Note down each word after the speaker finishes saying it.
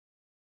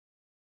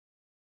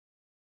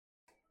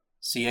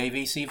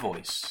CAVC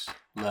Voice,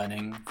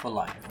 Learning for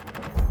Life.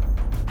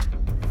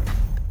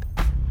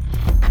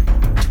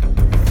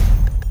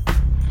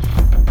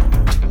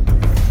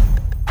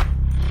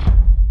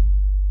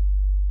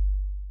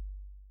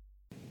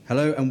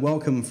 Hello and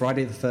welcome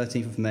Friday the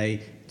 13th of May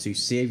to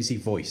CAVC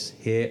Voice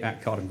here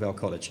at Cardiff Vale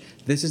College.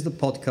 This is the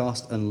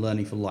podcast and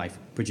Learning for Life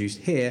produced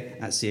here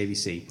at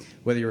CAVC.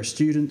 Whether you're a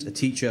student, a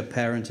teacher,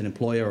 parent, an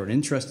employer or an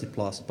interested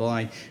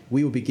passerby,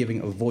 we will be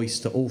giving a voice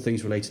to all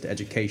things related to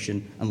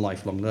education and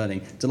lifelong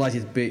learning.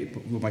 Delighted to be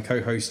with my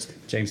co-host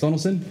James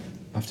Donaldson.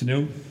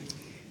 Afternoon.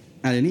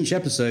 And in each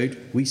episode,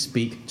 we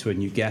speak to a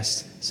new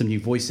guest, some new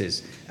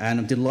voices. And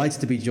I'm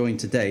delighted to be joined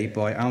today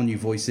by our new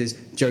voices,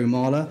 Joe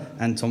Marler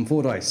and Tom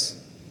Fordyce.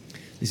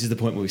 This is the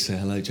point where we say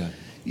hello, Joe.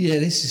 Yeah,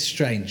 this is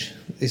strange.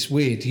 It's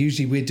weird.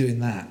 Usually we're doing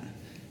that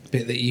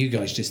bit that you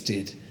guys just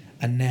did.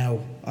 And now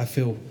I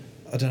feel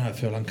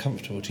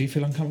uncomfortable. Do you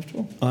feel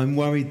uncomfortable? I'm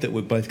worried that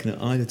we're both going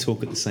to either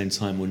talk at the same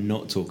time or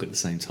not talk at the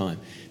same time.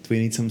 Do we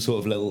need some sort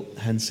of little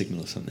hand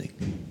signal or something?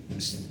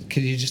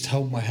 Can you just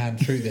hold my hand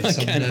through this?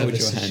 I can hold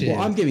your hand.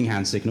 Well, I'm giving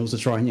hand signals to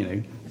try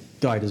and,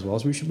 guide as well,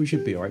 so we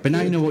should be all right. But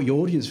now you know what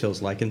your audience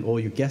feels like or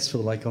your guests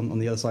feel like on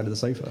the other side of the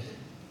sofa.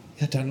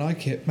 I don't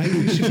like it. Maybe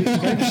we should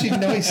be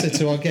nicer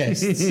to our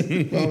guests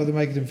rather than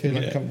making them feel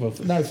uncomfortable.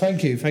 No,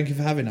 thank you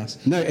for having us.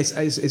 No,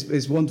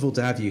 it's wonderful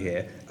to have you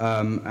here,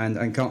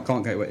 and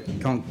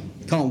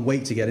can't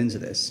wait to get into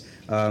this.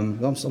 I'm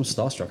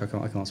starstruck.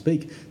 I can't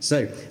speak.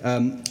 So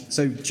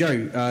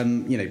Joe,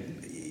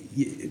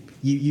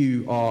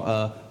 you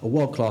are a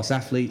world-class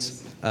athlete.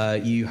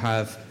 You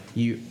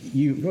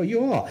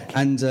are,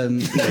 and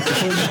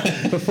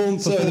perform.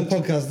 Sorry, the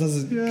podcast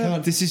doesn't. Yeah.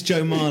 This is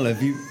Joe Marler.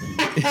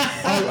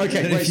 Oh,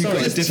 okay. Wait,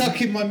 sorry. Just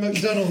tucking my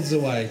McDonald's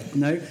away.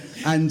 No,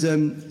 and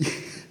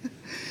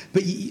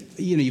but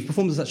you've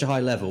performed at such a high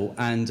level,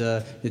 and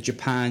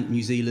Japan,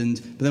 New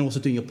Zealand, but then also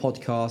doing your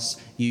podcasts.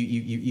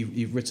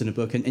 You've written a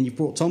book, and you've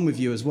brought Tom with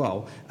you as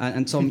well.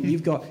 And Tom,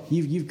 you've got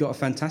a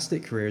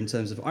fantastic career in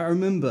terms of. I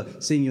remember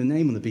seeing your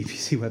name on the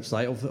BBC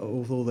website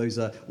of all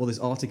those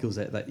articles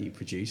that you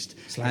produced.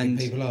 Slagging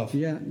people off.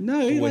 Yeah,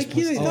 no, Always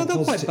not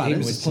quite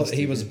balanced.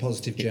 He was a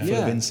positive Joe. Full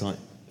of insight.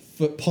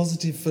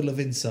 Positive, full of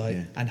insight,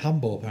 and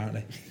humble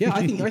apparently. Yeah,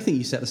 I think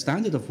you set the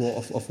standard of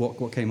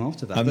what came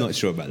after that. I'm not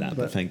sure about that,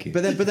 but thank you.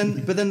 But then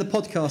the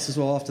podcast as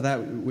well after that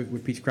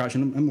with Peter Crouch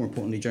and more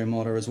importantly Joe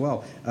Marler as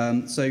well.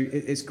 So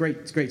it's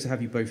great to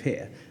have you both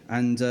here,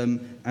 and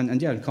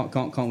yeah,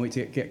 can't wait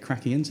to get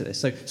cracking into this.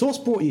 So what's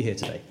brought you here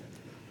today?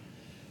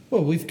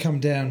 Well, we've come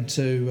down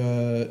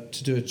to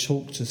do a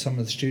talk to some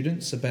of the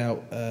students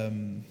about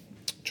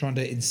trying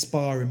to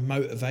inspire and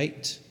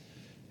motivate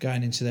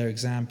going into their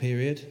exam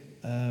period.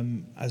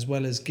 As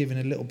well as giving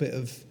a little bit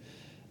of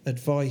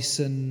advice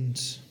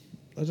and,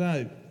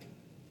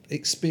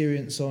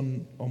 experience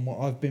on what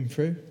I've been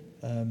through,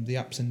 the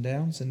ups and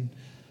downs, and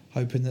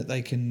hoping that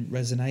they can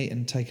resonate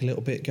and take a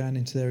little bit going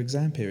into their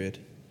exam period.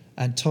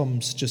 And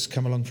Tom's just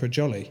come along for a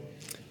jolly.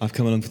 I've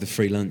come along for the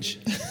free lunch.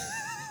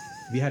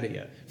 Have you had it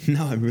yet?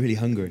 No, I'm really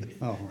hungry.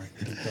 Oh,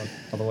 right. God.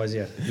 Otherwise,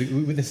 yeah.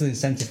 This is an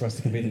incentive for us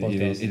to complete the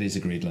podcast. It is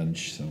agreed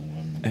lunch, so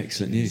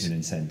excellent news. It's an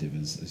incentive,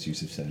 as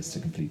Yusuf says, to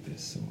complete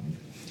this.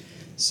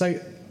 So I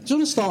just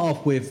want to start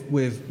off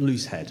with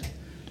loose head.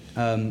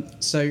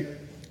 So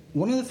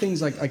one of the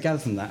things I gather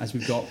from that, as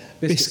we've got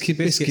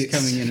biscuits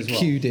coming in as well.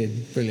 Queued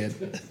in,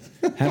 brilliant.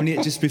 How many?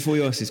 Just before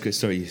you ask this, Chris,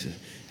 sorry, Yusuf.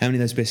 How many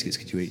of those biscuits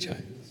could you eat, Joe?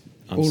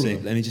 All of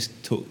them. Let me just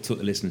talk the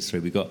listeners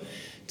through. We've got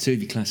 2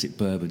 of your classic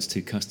bourbons,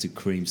 2 custard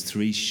creams,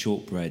 3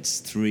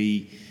 shortbreads,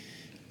 3.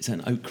 Is that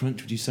an oat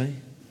crunch? Would you say?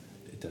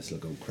 It does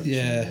look oat crunch.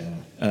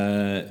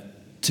 Yeah.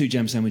 2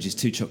 jam sandwiches,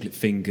 2 chocolate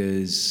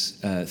fingers,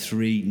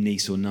 3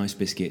 Nice or Nice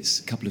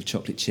biscuits, a couple of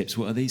chocolate chips.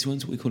 What are these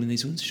ones? What are we calling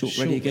these ones?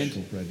 Shortbready again?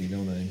 Shortbready,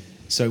 no name.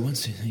 So 1,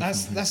 2, 3,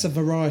 That's a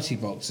variety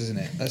box, isn't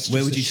it?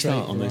 Where would you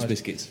start on those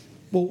biscuits?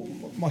 Well,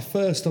 my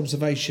first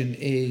observation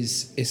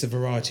is it's a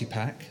variety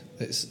pack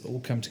that's all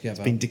come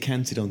together. It's been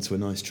decanted onto a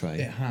nice tray.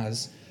 It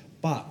has,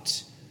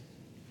 but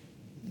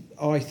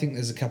I think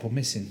there's a couple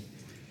missing.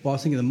 Well, I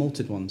was thinking the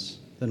malted ones.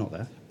 They're not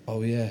there.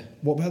 Oh yeah.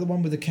 What about the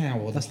one with the cow?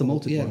 Or That's the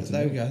malted one. Yeah,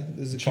 there we go.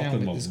 There's a cow.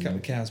 There's a couple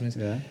of cows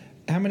missing. Yeah.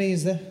 How many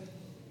is there?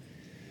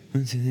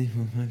 1, 2, 3,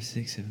 4, 5,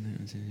 6, 7, 8,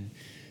 9, 10,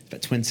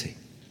 about 20.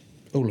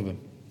 All of them.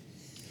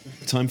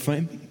 Time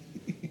frame?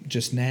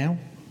 Just now.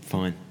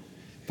 Fine.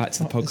 Back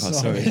to the podcast.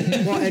 Sorry.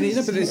 Sorry. Well,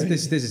 but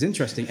this is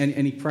interesting.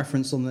 Any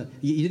preference on the?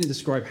 You didn't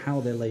describe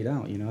how they're laid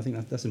out. I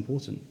think that's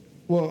important.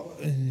 Well,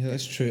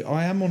 that's true.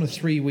 I am on a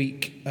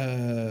 3-week.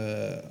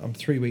 I'm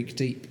 3 week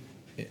deep.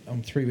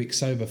 I'm 3 weeks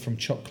sober from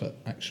chocolate,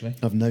 actually.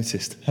 I've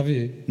noticed. Have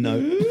you? No.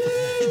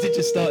 It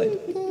just started.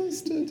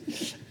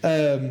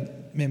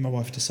 Me and my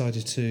wife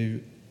decided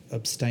to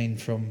abstain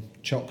from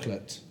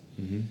chocolate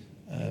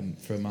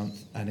for a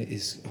month, and it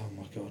is, oh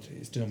my God,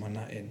 it's doing my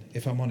nut in.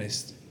 If I'm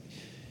honest,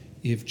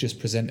 you've just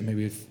presented me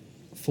with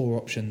 4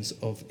 options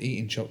of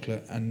eating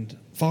chocolate and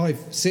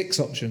 6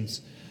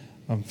 options.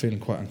 I'm feeling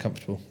quite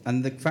uncomfortable.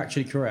 And the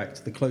factually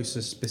correct, the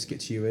closest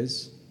biscuit to you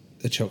is?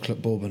 The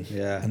chocolate bourbon.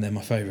 Yeah. And they're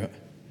my favourite.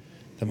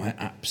 They're my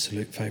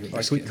absolute favourite Right,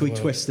 biscuit. can we in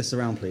the world. twist this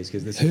around, please?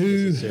 Because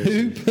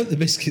Who put the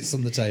biscuits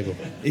on the table?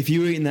 If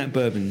you were eating that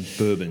bourbon,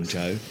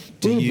 Joe,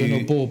 Bourbon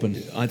or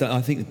bourbon?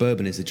 I think the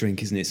bourbon is the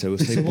drink, isn't it? So we'll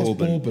say So what's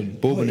bourbon. bourbon?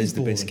 Bourbon What is is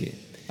the bourbon? biscuit.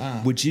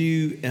 Ah. Would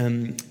you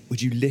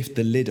lift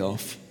the lid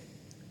off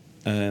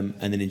and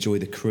then enjoy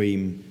the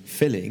cream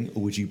filling,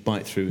 or would you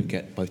bite through and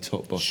get both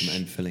top, bottom,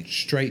 and filling?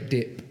 Straight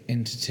dip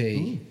into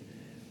tea,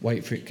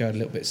 wait for it to go a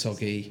little bit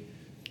soggy,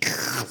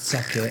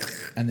 suck it,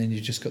 and then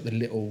you've just got the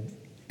little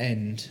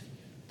end.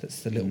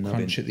 That's the little Nubbin.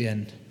 crunch at the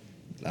end.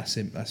 That's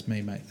it. That's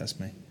me, mate. That's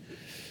me.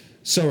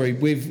 Sorry,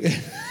 we've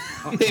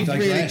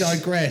really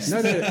digressed.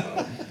 No,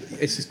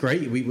 it's just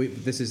great.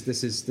 This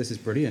is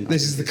brilliant.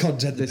 This is the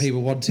content that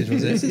people wanted,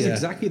 was it? This is Yeah.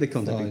 exactly the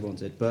content Fine. people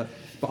wanted. But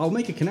I'll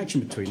make a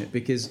connection between it,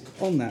 because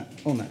on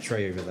that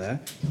tray over there,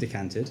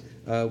 decanted,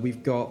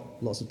 we've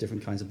got lots of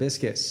different kinds of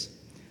biscuits.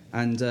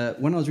 And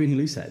when I was reading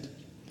Loosehead,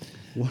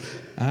 what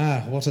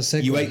What a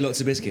segue. You ate lots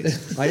of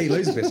biscuits. I ate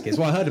loads of biscuits.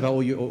 Well, I heard about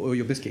all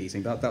your biscuit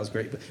eating. That was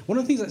great. But one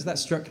of the things that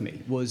struck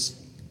me was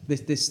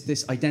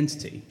this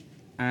identity,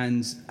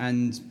 and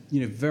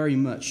very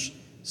much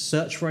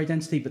search for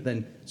identity, but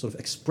then sort of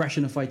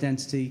expression of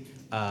identity,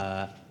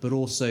 but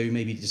also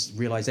maybe just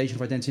realization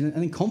of identity, and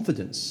then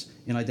confidence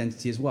in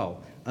identity as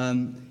well.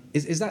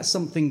 Is that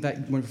something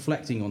that, when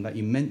reflecting on that,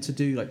 you meant to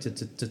do, like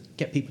to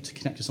get people to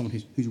connect to someone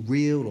who's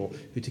real, or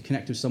to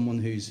connect with someone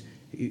who's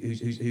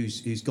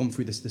gone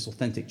through this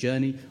authentic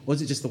journey, or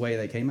is it just the way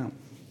they came out?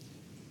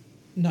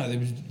 No,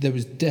 there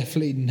was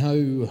definitely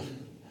no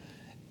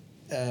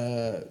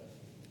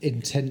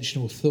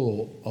intentional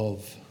thought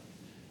of,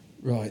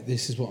 right,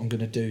 this is what I'm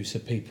going to do so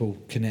people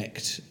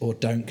connect or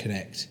don't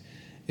connect.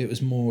 It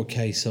was more a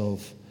case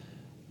of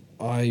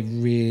who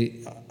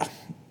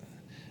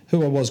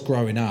I was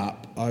growing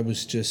up, I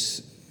was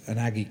just an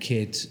Aggie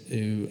kid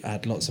who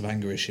had lots of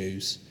anger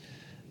issues,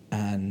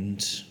 and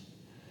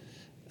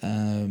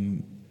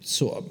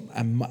sort of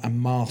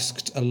and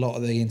masked a lot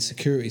of the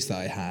insecurities that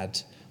I had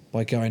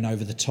by going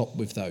over the top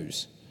with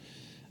those,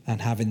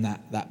 and having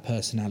that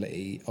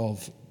personality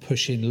of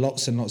pushing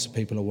lots and lots of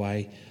people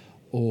away,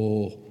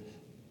 or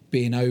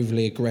being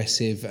overly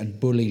aggressive and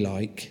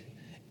bully-like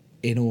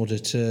in order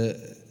to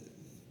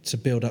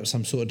build up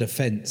some sort of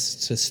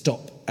defence to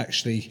stop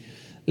actually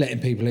letting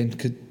people in.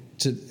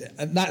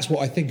 And that's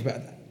what I think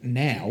about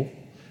now,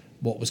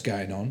 what was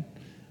going on.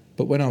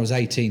 But when I was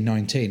 18,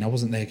 19, I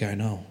wasn't there going,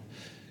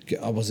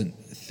 I wasn't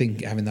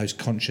having those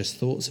conscious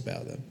thoughts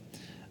about them.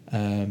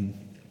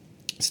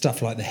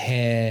 Stuff like the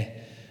hair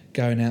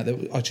going out,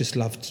 I just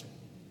loved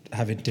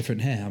having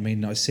different hair. I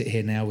mean, I sit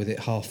here now with it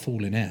half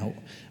falling out,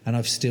 and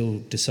I've still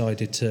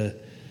decided to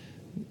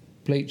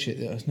bleach it.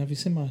 Have you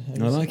seen my?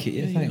 I like it.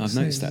 Yeah, Thanks. I've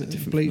noticed that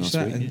different. Bleach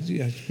from that last week,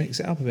 and mix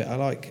it up a bit. I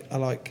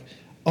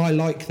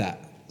like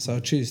that. So I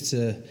choose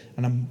to,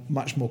 and I'm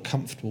much more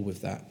comfortable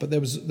with that. But there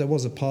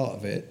was a part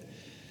of it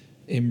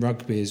in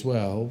rugby as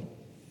well.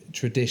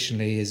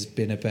 Traditionally, has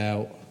been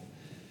about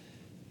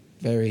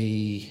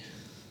very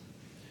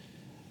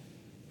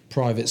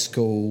private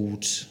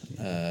schooled,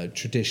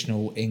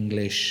 traditional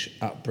English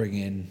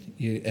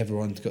upbringing.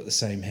 Everyone's got the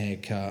same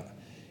haircut,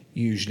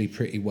 usually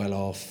pretty well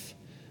off.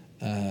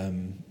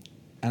 And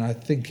I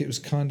think it was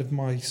kind of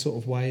my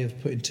sort of way of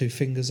putting two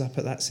fingers up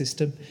at that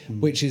system,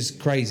 which is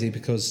crazy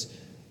because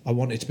I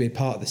wanted to be a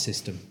part of the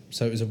system.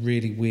 So it was a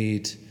really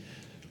weird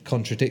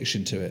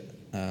contradiction to it.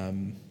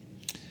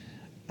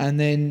 And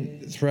then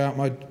throughout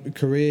my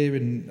career,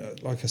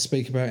 and like I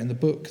speak about in the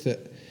book,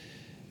 that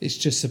it's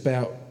just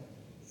about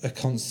a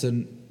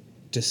constant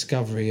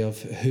discovery of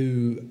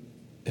who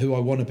I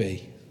want to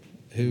be,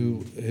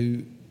 who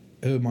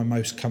am I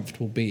most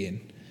comfortable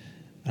being.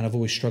 And I've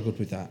always struggled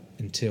with that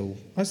until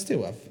I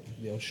still have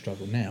the odd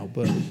struggle now,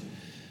 but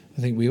I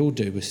think we all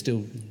do. We're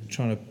still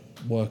trying to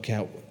work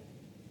out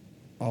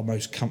our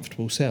most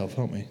comfortable self,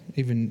 aren't we?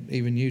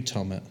 Even you,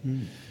 Tom, at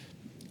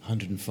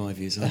 105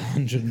 years old.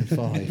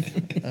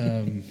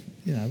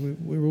 105.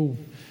 We're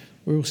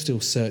all still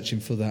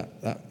searching for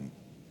that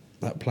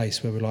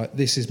place where we're like,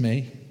 this is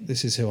me,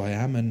 this is who I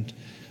am, and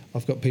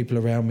I've got people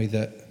around me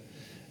that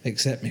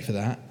accept me for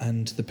that,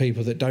 and the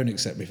people that don't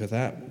accept me for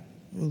that,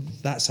 well,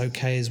 that's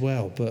okay as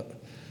well,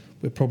 but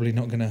we're probably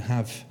not going to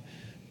have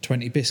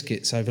 20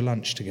 biscuits over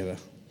lunch together.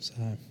 So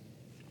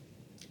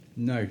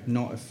No,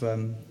 not if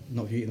you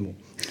eat them all.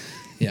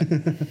 yeah.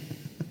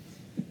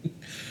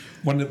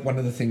 One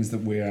of the things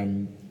that we're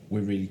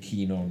really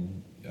keen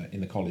on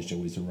in the college,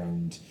 Joe, is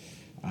around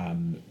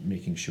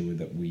making sure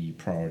that we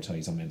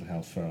prioritise our mental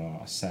health for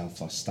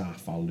ourselves, our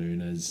staff, our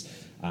learners,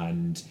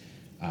 and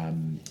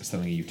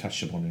something you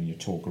touched upon in your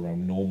talk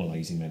around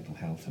normalising mental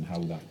health and how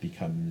that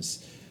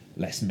becomes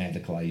less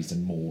medicalised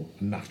and more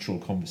a natural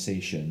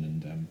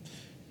conversation, and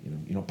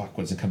you're not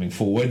backwards and coming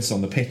forwards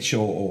on the pitch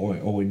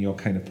or in your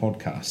kind of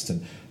podcast.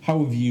 And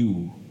how have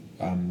you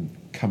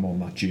come on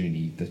that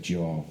journey that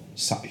you're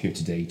sat here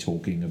today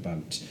talking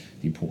about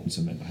the importance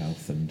of mental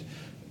health and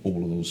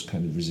all of those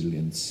kind of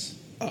resilience?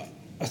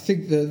 I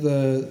think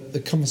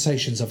the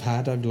conversations I've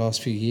had over the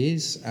last few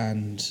years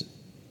and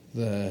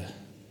the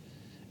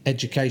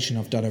education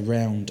I've done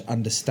around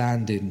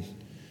understanding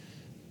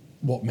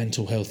what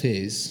mental health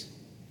is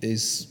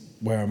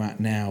where I'm at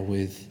now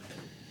with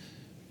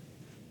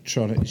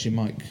trying to... Is your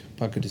mic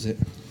buggered, is it?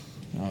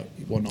 No,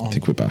 you want on. I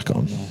think we're back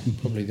on.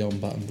 Probably the on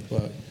button would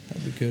work.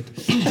 That'd be good.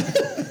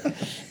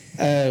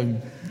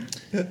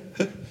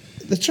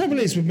 The trouble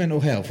is with mental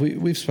health,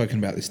 we've spoken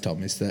about this,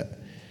 Tom, is that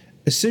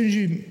as soon as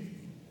you...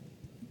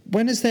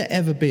 When has there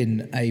ever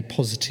been a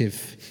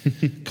positive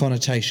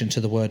connotation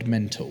to the word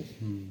mental?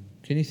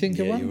 Can you think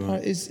of Yeah, one? you're right.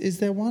 Like, is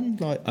there one?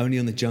 Like, Only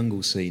on the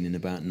jungle scene in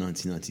about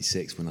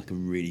 1996 when like a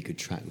really good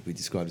track would be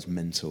described as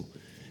mental.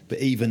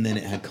 But even then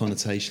it had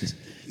connotations.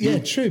 yeah,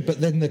 true.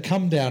 But then the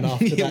come down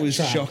after It that was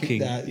track,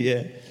 shocking,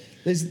 yeah.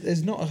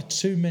 There's not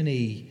too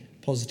many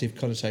positive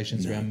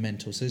connotations around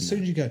mental. So as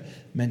soon as you go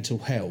mental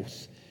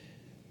health,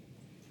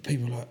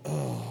 people are like,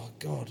 oh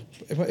God.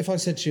 If I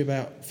said to you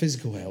about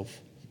physical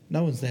health,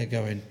 no one's there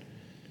going,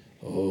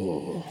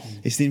 oh.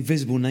 It's the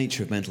invisible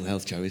nature of mental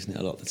health, Joe, isn't it,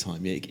 a lot of the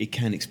time? Yeah, it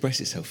can express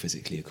itself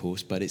physically, of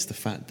course, but it's the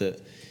fact that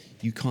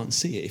you can't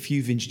see it. If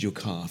you've injured your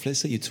calf, let's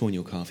say you've torn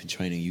your calf in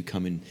training, you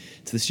come in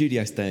to the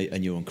studio today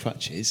and you're on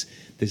crutches,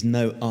 there's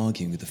no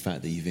arguing with the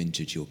fact that you've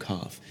injured your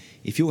calf.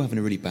 If you're having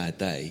a really bad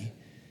day,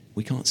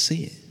 we can't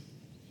see it.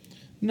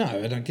 No,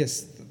 and I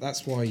guess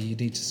that's why you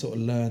need to sort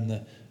of learn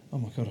the, oh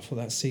my God, I thought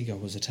that seagull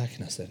was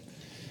attacking us then.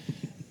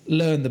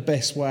 Learn the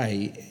best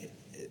way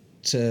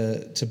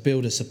to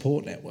build a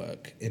support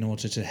network in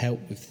order to help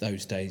with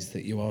those days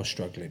that you are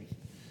struggling.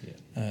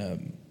 Yeah.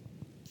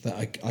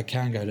 That I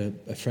can go to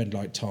a friend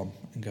like Tom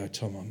and go,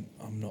 Tom,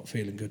 I'm not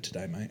feeling good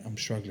today, mate. I'm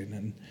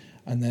struggling.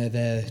 And they're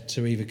there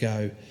to either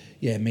go,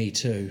 yeah, me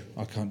too.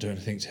 I can't do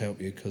anything to help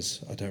you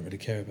because I don't really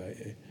care about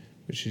you.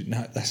 Which is,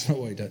 no, that's not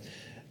what he does.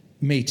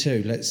 Me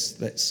too.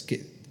 Let's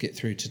get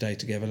through today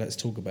together. Let's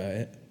talk about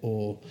it.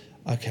 Or,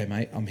 okay,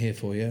 mate, I'm here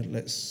for you.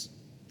 Let's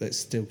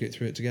still get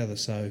through it together.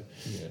 So,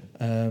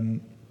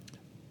 I'm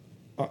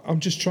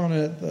just trying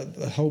to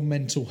the whole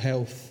mental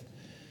health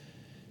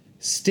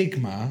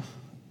stigma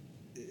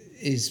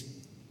is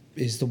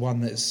the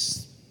one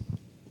that's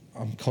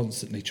I'm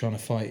constantly trying to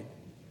fight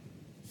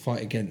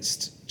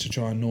against to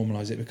try and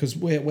normalise it, because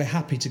we're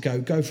happy to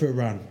go for a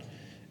run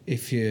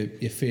if you're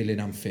feeling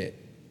unfit.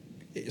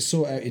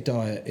 Sort out your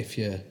diet if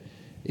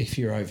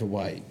you're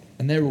overweight,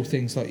 and they're all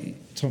things like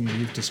Tom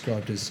you've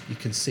described as you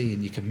can see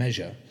and you can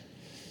measure.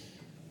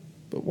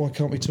 But why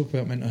can't we talk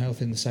about mental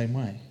health in the same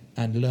way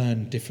and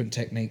learn different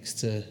techniques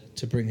to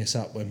bring us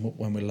up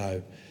when we're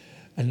low,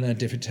 and learn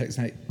different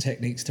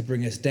techniques to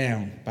bring us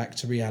down back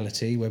to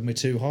reality when we're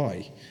too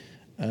high?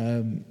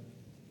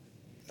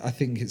 I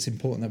think it's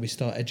important that we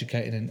start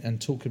educating and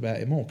talking about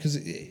it more, because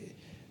it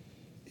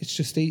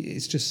should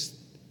be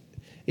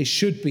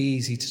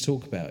easy to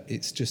talk about.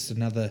 It's just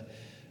another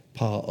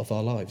part of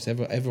our lives.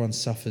 Everyone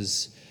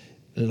suffers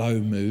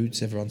low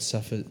moods. Everyone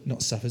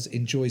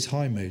enjoys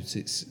high moods.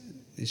 It's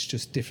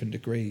just different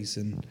degrees.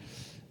 And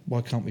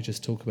why can't we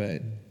just talk about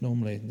it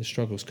normally, the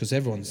struggles? Because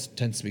everyone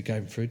tends to be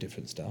going through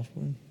different stuff.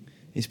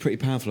 It's pretty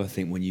powerful, I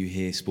think, when you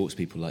hear sports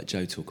people like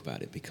Joe talk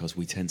about it, because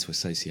we tend to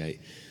associate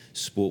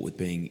sport with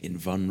being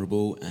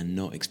invulnerable and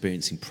not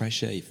experiencing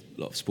pressure. A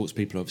lot of sports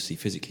people are obviously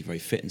physically very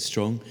fit and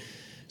strong.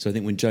 So I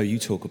think when, Joe, you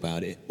talk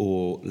about it,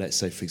 or let's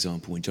say, for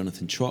example, when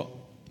Jonathan Trott,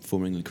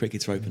 former England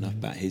cricketer, opened up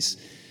about his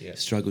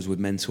struggles with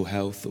mental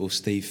health, or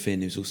Steve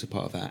Finn, who's also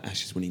part of that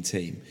Ashes winning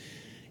team,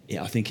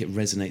 I think it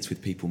resonates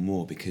with people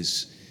more,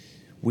 because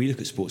we look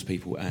at sports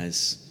people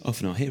as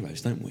often our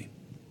heroes, don't we?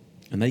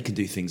 And they can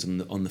do things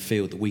on the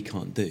field that we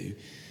can't do.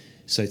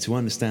 So to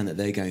understand that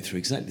they're going through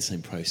exactly the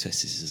same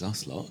processes as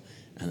us lot,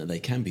 and that they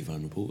can be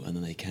vulnerable and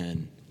that they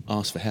can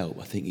ask for help,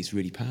 I think is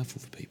really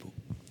powerful for people.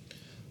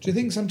 Do you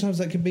think sometimes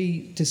that can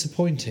be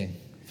disappointing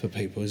for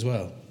people as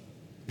well?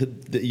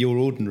 That you're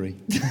ordinary.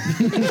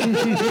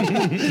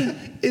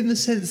 In the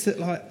sense that,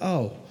 like,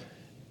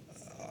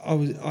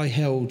 I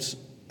held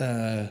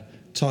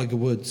Tiger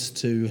Woods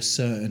to a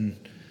certain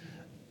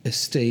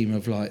esteem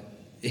of, like,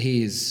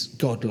 he is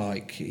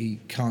godlike, he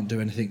can't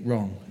do anything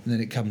wrong, and then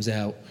it comes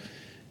out.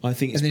 I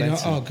think it's and then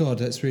better. You're like, oh God,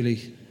 that's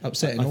really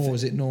upsetting. Or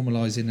is it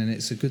normalising and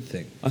it's a good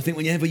thing? I think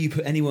whenever you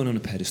put anyone on a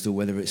pedestal,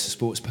 whether it's a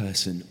sports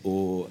person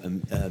or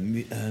a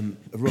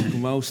rock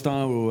and roll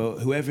star or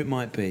whoever it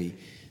might be,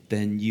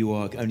 then you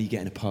are only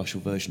getting a partial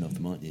version of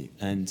them, aren't you?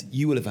 And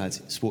you will have had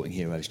sporting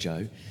heroes,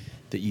 Joe,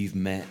 that you've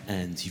met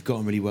and you've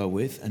gotten really well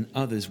with, and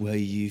others where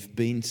you've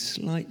been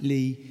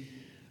slightly,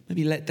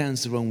 maybe let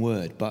down's the wrong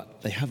word,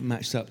 but they haven't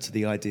matched up to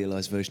the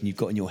idealised version you've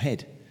got in your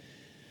head.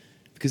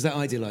 Because that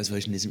idealised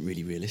version isn't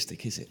really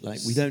realistic, is it? Like,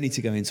 we don't need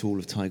to go into all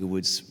of Tiger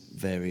Woods'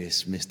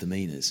 various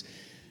misdemeanours.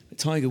 But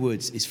Tiger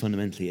Woods is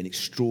fundamentally an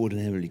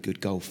extraordinarily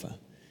good golfer.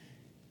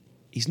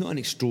 He's not an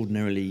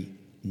extraordinarily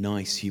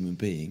nice human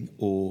being,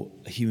 or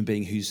a human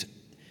being who's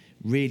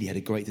really had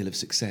a great deal of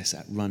success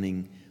at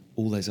running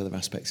all those other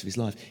aspects of his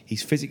life.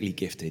 He's physically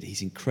gifted.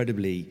 He's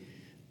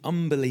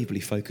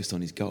unbelievably focused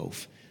on his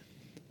golf.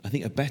 I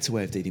think a better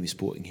way of dealing with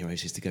sporting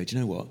heroes is to go, do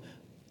you know what,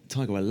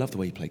 Tiger, I love the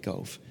way you play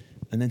golf,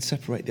 and then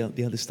separate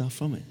the other stuff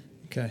from it.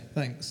 Okay,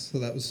 thanks. So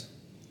that was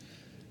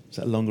Is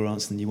that a longer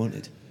answer than you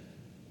wanted?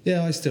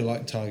 Yeah, I still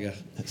like Tiger.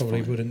 That's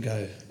Probably fine. wouldn't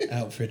go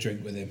out for a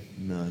drink with him.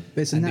 No.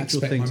 But it's a And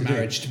natural expect thing my to do.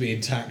 marriage to be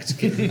intact,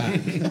 get him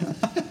back.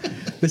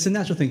 But it's a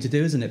natural thing to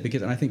do, isn't it?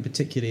 Because, and I think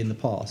particularly in the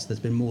past, there's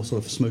been more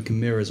sort of smoke and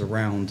mirrors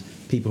around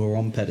people who are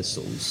on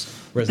pedestals,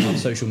 whereas on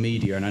social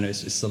media, and I know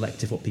it's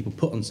selective what people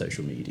put on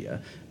social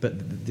media,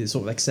 but the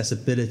sort of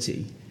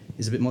accessibility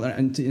is a bit more.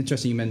 And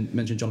interesting, you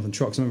mentioned Jonathan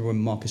Trox. I remember when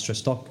Marcus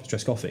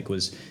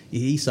Trescothick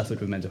he suffered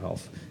with mental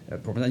health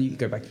problems. And you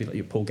go back to people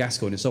like Paul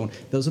Gascoigne and so on.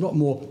 There was a lot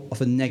more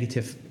of a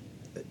negative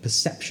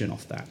perception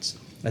of that,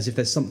 as if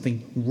there's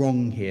something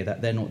wrong here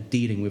that they're not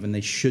dealing with and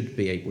they should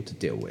be able to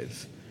deal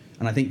with.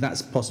 And I think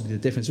that's possibly the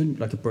difference.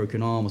 Like a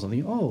broken arm or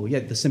something, oh, yeah,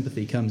 the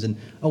sympathy comes and,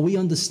 oh, we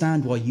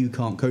understand why you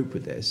can't cope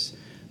with this.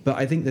 But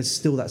I think there's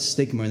still that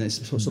stigma, and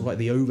it's sort of like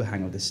the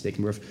overhang of this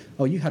stigma of,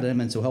 oh, you had a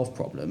mental health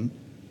problem,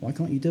 why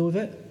can't you deal with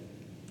it?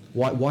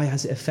 Why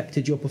has it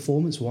affected your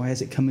performance? Why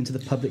has it come into the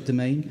public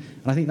domain?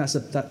 And I think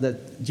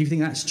do you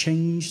think that's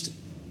changed?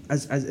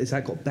 Has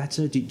that got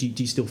better? Do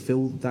you still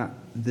feel that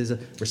there's a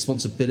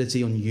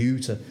responsibility on you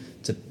to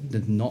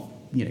not,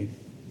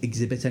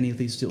 exhibit any of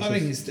these sorts of... I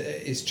think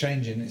it's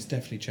changing. It's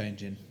definitely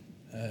changing.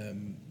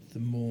 The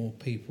more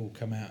people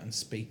come out and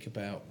speak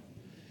about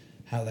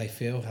how they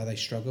feel, how they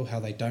struggle, how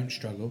they don't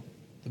struggle,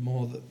 the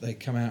more that they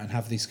come out and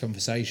have these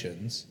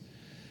conversations,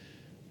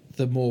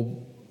 the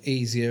more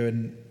easier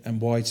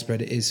and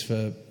widespread it is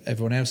for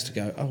everyone else to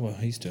go, oh, well,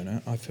 he's doing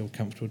it, I feel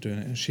comfortable doing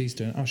it, and she's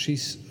doing it,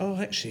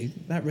 actually,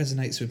 that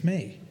resonates with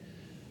me.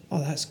 Oh,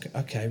 that's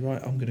okay, right,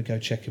 I'm going to go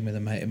check in with a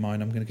mate of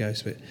mine, I'm going to go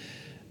to it.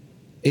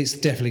 It's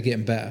definitely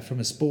getting better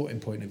from a sporting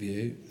point of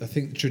view. I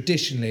think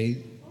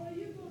traditionally,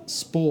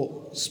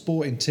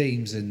 sporting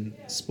teams and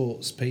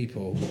sports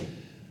people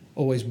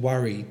always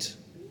worried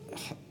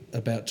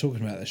about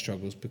talking about their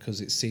struggles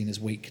because it's seen as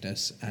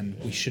weakness and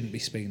we shouldn't be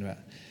speaking about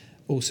it.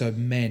 Also,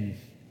 men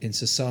in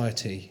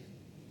society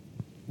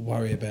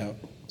worry about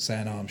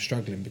saying, oh, I'm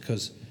struggling,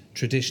 because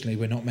traditionally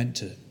we're not meant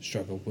to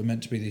struggle. We're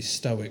meant to be these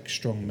stoic,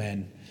 strong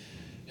men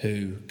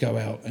who go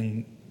out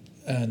and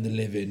earn the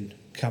living,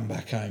 come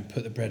back home,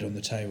 put the bread on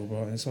the table.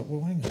 And it's like,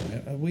 well, hang on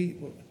a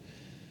minute.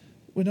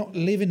 We're not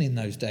living in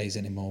those days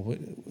anymore. We're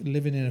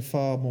living in a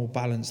far more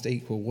balanced,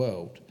 equal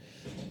world.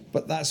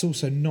 But that's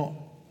also not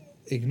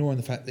ignoring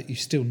the fact that you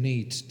still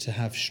need to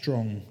have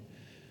strong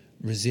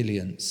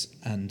resilience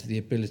and the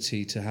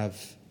ability to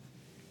have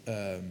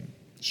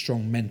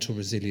strong mental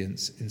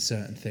resilience in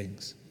certain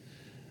things.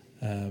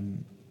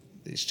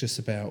 It's just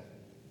about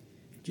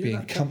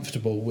being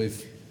comfortable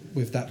with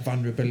that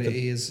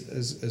vulnerability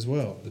as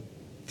well. The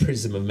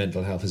prism of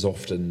mental health has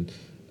often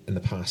in the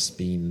past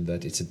been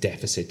that it's a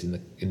deficit in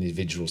the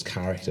individual's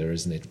character,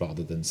 isn't it,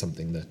 rather than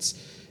something that's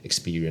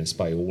experienced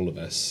by all of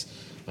us.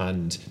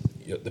 And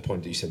the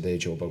point that you said there,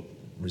 Joe, about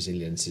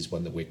resilience is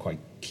one that we're quite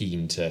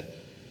keen to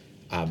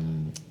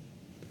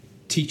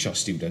teach our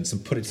students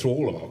and put it through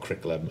all of our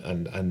curriculum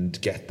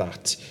and get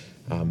that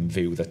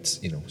view that,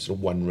 sort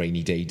of one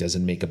rainy day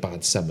doesn't make a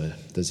bad summer,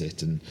 does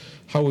it? And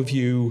how have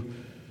you,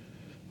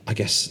 I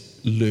guess,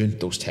 learned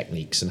those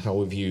techniques, and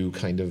how have you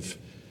kind of,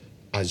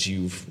 as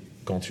you've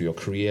gone through your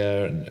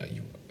career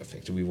and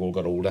effectively we've all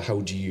got older,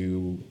 how do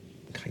you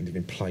kind of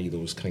imply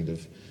those kind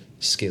of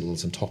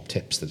skills and top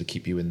tips that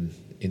keep you in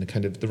a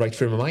kind of the right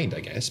frame of mind, I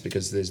guess,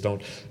 because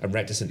I'm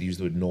reticent to use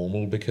the word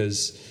normal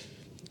because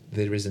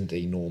there isn't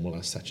a normal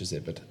as such as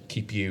it, but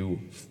keep you,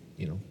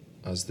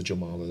 as the Joe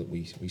Marler that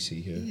we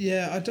see here.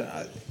 Yeah,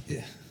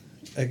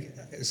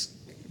 it's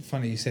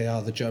funny you say,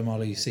 the Joe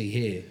Marler you see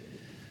here.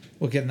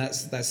 Well, again,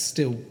 that's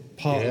still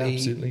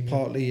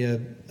partly a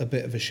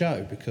bit of a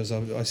show, because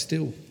I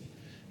still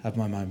have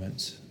my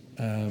moments.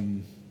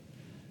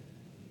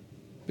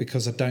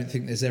 Because I don't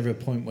think there's ever a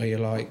point where you're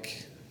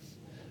like,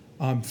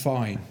 I'm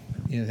fine.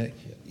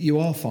 You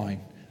are fine,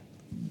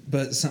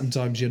 but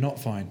sometimes you're not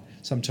fine.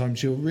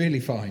 Sometimes you're really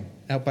fine.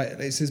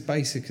 It's as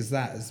basic as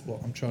that, is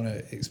what I'm trying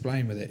to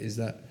explain with it, is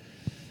that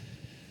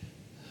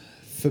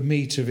for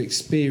me to have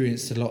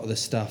experienced a lot of the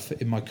stuff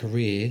in my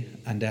career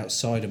and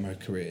outside of my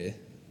career,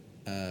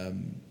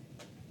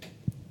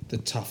 the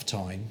tough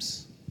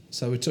times.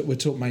 So we're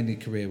talking mainly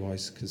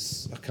career-wise,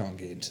 because I can't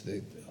get into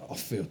the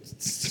off-field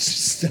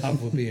stuff.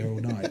 We'll be here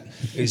all night.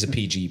 It is a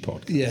PG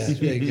podcast. Yeah,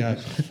 there you go.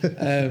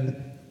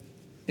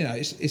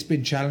 It's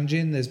been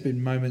challenging. There's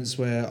been moments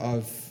where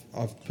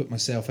I've put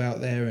myself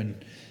out there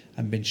and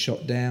been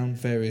shot down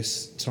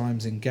various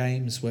times in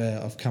games where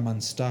I've come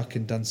unstuck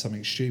and done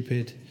something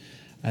stupid,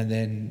 and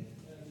then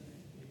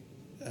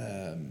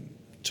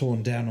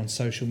torn down on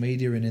social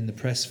media and in the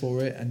press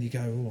for it, and you go,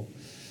 oh,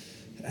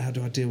 how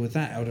do I deal with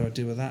that? How do I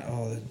deal with that?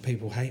 Oh,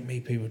 people hate me,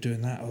 people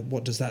doing that. Oh,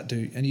 what does that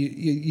do? And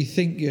you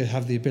think you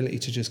have the ability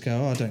to just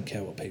go, I don't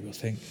care what people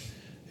think.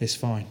 It's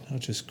fine. I'll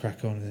just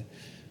crack on with it.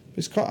 But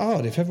it's quite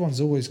hard. If everyone's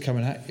always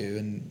coming at you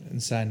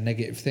and saying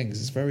negative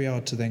things, it's very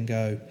hard to then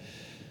go,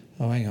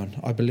 oh, hang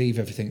on, I believe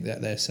everything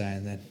that they're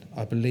saying then.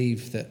 I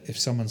believe that if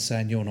someone's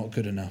saying you're not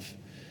good enough,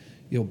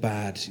 you're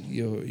bad,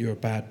 you're a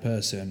bad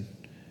person,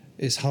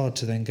 it's hard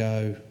to then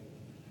go,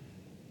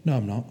 no,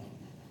 I'm not.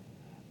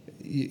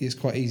 it's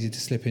quite easy to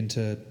slip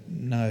into,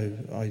 no,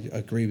 I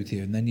agree with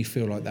you, and then you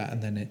feel like that,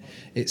 and then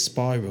it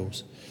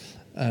spirals.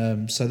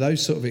 So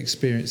those sort of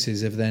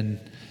experiences have then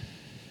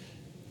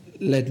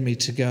led me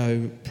to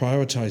go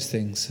prioritise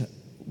things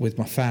with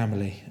my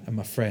family and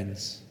my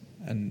friends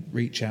and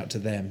reach out to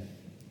them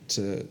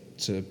to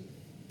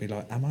be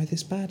like, am I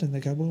this bad? And they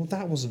go, well,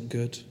 that wasn't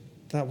good.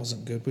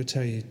 We'll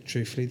tell you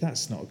truthfully,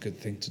 that's not a good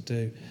thing to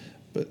do.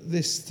 But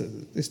this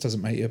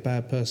doesn't make you a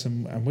bad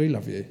person, and we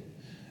love you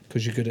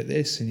because you're good at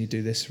this and you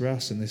do this for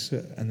us and this,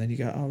 and then you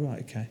go, oh, right,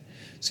 okay.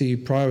 So you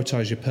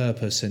prioritise your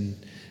purpose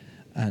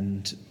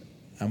and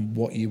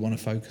what you want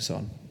to focus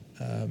on.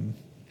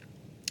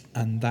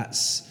 And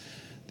that's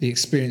the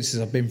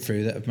experiences I've been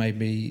through that have made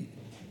me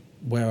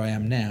where I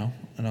am now,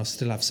 and I'll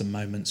still have some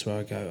moments where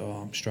I go,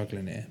 oh, I'm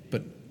struggling here.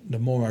 But the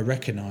more I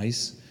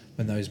recognise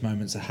when those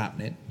moments are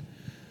happening,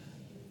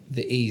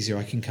 the easier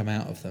I can come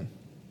out of them.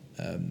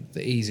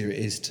 The easier it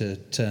is to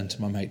turn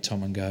to my mate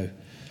Tom and go,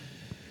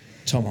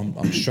 Tom,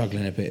 I'm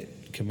struggling a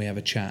bit, can we have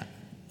a chat?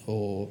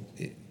 Or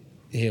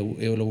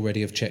he'll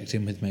already have checked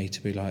in with me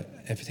to be like,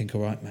 everything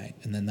all right, mate?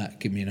 And then that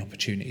give me an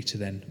opportunity to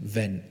then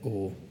vent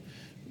or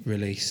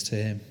release to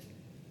him.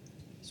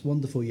 It's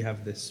wonderful you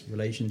have this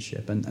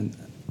relationship. And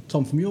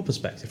Tom, from your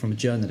perspective, from a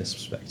journalist's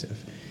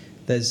perspective,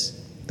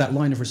 there's that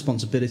line of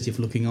responsibility of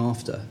looking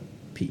after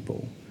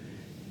people.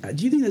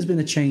 Do you think there's been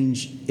a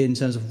change in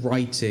terms of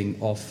writing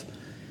of...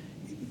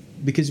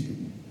 Because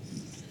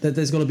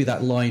there's got to be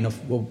that line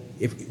of, well,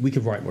 if we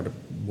could write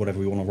whatever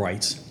we want to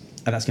write,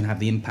 and that's going to have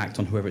the impact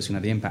on whoever it's going to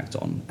have the impact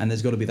on. And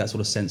there's got to be that sort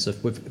of sense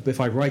of,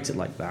 if I write it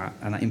like that,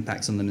 and that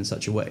impacts on them in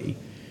such a way.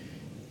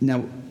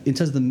 Now, in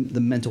terms of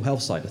the mental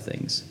health side of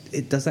things,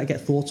 does that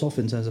get thought of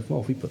in terms of,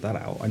 well, if we put that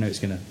out, I know it's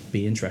going to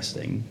be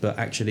interesting, but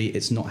actually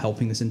it's not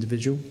helping this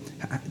individual?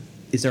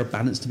 Is there a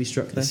balance to be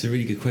struck there? That's a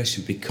really good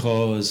question,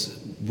 because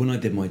when I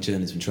did my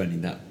journalism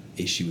training, that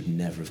issue would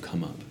never have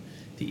come up.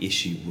 The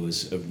issue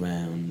was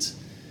around,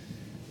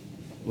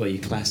 well,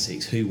 your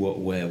classics, who, what,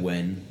 where,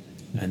 when,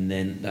 and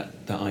then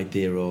that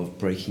idea of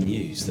breaking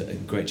news, that a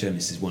great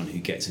journalist is one who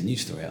gets a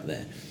news story out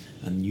there,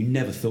 and you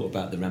never thought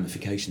about the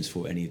ramifications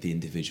for any of the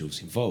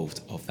individuals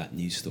involved of that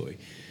news story.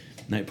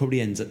 Now, it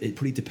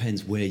probably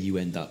depends where you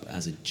end up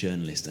as a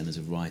journalist and as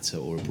a writer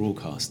or a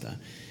broadcaster.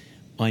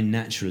 I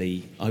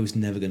was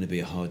never going to be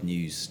a hard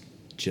news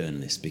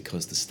journalist,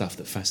 because the stuff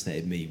that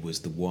fascinated me was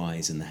the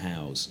whys and the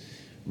hows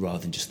rather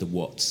than just the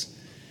whats.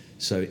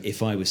 So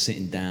if I was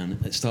sitting down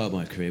at the start of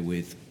my career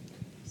with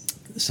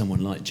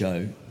someone like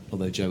Joe,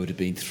 although Joe would have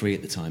been 3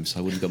 at the time, so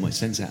I wouldn't have got much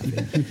sense out of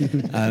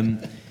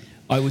it,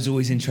 I was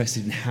always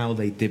interested in how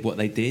they did what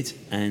they did,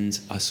 and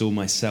I saw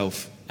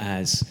myself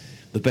as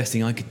the best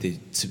thing I could do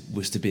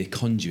was to be a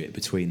conduit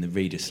between the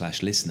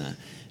reader/listener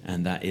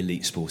and that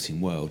elite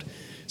sporting world.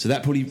 So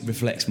that probably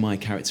reflects my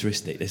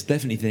characteristic. There's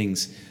definitely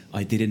things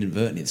I did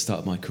inadvertently at the start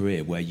of my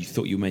career where you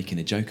thought you were making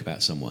a joke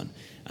about someone,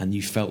 and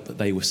you felt that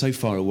they were so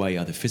far away,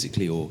 either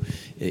physically or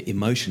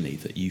emotionally,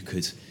 that you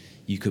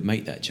could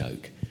make that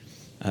joke.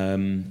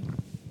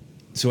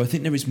 So I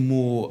think there is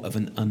more of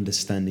an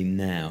understanding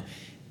now.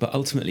 But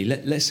ultimately,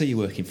 let's say you're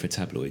working for a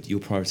tabloid, your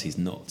priority is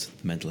not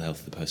the mental health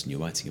of the person you're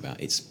writing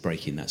about, it's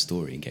breaking that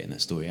story and getting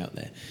that story out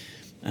there.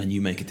 And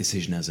you make a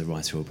decision as a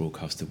writer or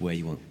broadcaster where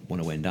you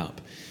want to end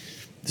up.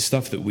 The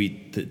stuff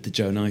that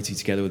Joe and I do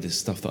together, with the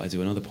stuff that I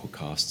do on other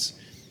podcasts,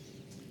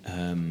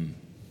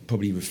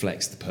 probably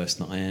reflects the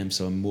person that I am.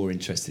 So I'm more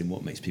interested in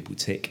what makes people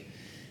tick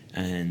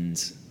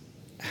and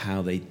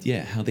how they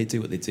do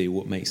what they do,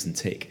 what makes them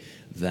tick,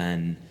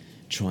 than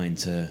trying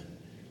to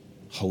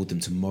hold them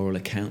to moral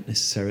account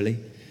necessarily.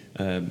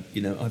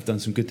 I've done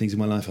some good things in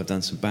my life, I've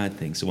done some bad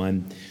things, so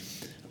I'm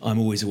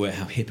always aware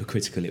how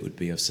hypocritical it would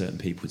be of certain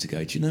people to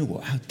go, do you know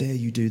what, how dare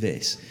you do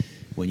this,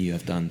 when you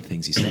have done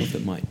things yourself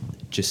that might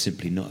just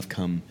simply not have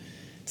come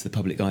to the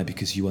public eye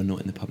because you are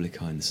not in the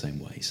public eye in the same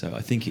way. So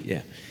I think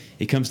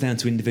it comes down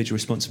to individual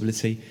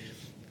responsibility.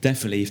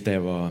 Definitely, if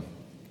there are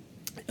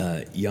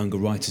younger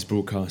writers,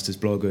 broadcasters,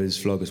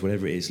 bloggers, vloggers,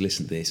 whatever it is,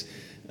 listen to this,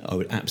 I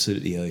would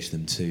absolutely urge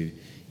them to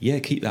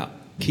keep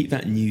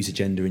that news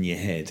agenda in your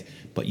head,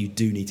 but you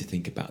do need to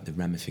think about the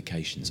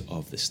ramifications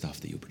of the stuff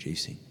that you're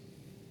producing.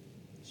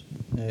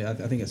 Yeah,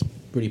 I think it's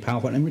pretty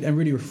powerful and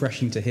really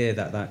refreshing to hear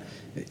that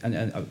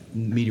and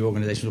media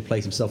organisations will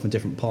place themselves in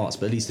different parts,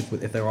 but at least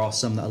if there are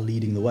some that are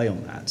leading the way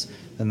on that,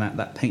 then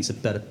that paints a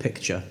better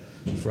picture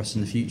for us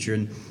in the future.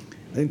 And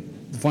I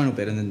think the final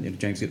bit, and then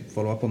James could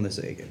follow up on this.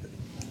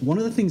 One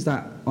of the things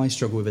that I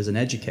struggle with as an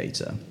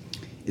educator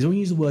is when we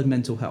use the word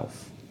mental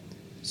health.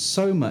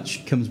 So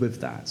much comes with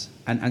that,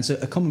 and so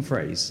a common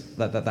phrase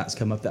that's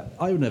come up that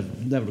I would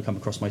never have come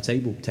across my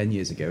table 10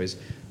 years ago is,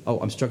 oh,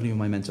 I'm struggling with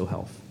my mental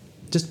health.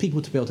 Just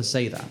people to be able to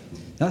say that.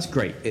 That's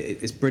great.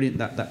 It's brilliant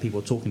that people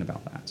are talking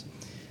about that.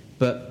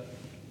 But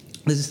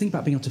there's this thing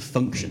about being able to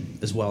function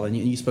as well, and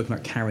you spoke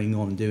about carrying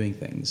on and doing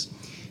things.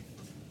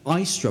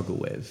 I struggle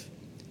with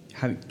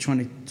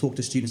trying to talk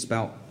to students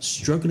about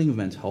struggling with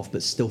mental health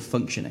but still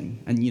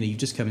functioning. And you've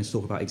just come in to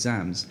talk about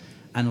exams.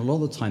 And a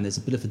lot of the time, there's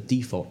a bit of a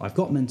default. I've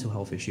got mental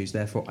health issues,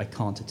 therefore I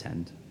can't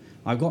attend.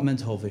 I've got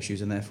mental health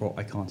issues and therefore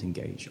I can't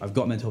engage. I've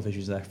got mental health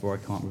issues, therefore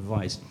I can't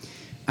revise.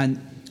 And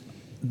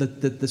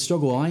the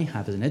struggle I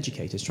have as an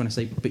educator is trying to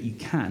say, but you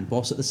can,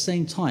 whilst at the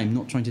same time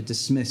not trying to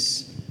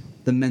dismiss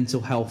the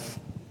mental health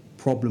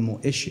problem or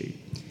issue.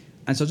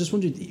 And so I just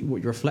wondered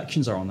what your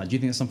reflections are on that. Do you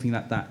think that's something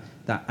that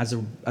as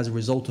a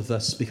result of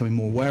us becoming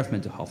more aware of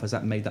mental health, has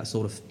that made that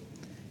sort of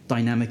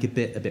dynamic a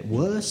bit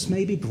worse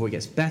maybe before it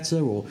gets better,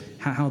 or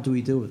how do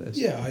we deal with this?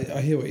 Yeah,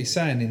 I hear what you're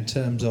saying in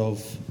terms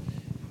of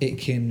it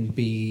can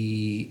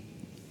be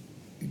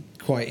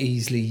quite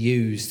easily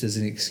used as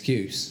an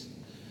excuse,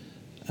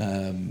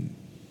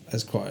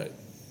 as quite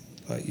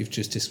like you've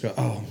just described.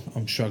 Oh,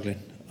 I'm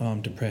struggling. Oh,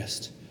 I'm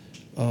depressed.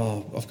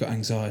 Oh, I've got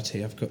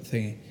anxiety. I've got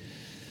thingy.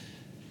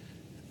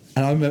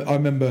 And I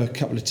remember a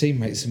couple of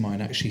teammates of mine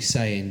actually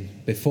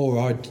saying, before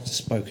I'd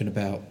spoken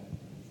about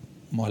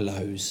my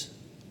lows,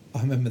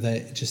 I remember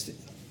they just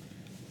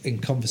in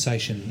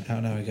conversation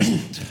out now, I go,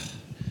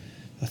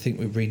 I think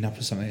we're reading up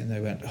or something, and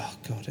they went, oh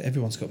God,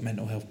 everyone's got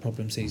mental health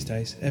problems these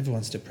days.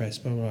 Everyone's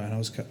depressed, blah, blah, blah.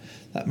 And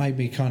that made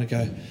me kind of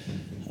go,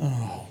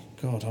 oh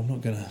God, I'm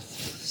not going to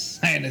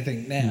say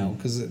anything now,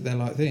 because they're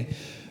like this.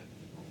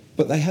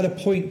 But they had a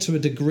point to a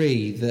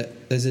degree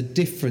that there's a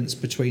difference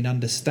between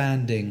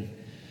understanding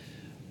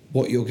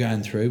what you're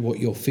going through, what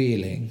you're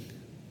feeling,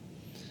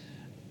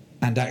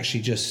 and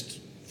actually just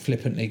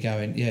flippantly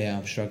going, yeah,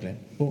 I'm struggling.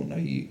 Well, no,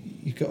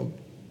 you've got to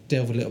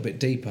delve a little bit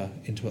deeper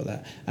into what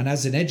that. And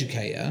as an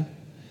educator,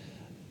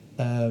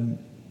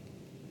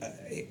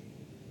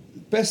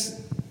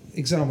 best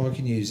example I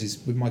can use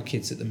is with my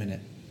kids at the minute.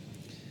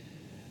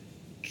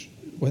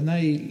 When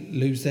they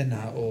lose their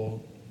nut or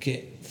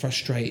get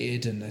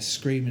frustrated and they're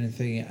screaming and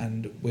thinking,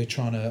 and I'm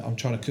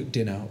trying to cook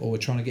dinner, or we're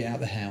trying to get out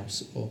of the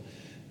house, or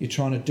you're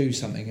trying to do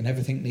something and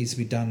everything needs to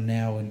be done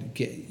now, and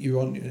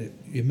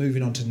you're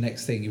moving on to the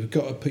next thing. You've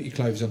got to put your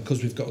clothes on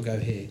because we've got to go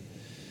here.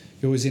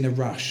 You're always in a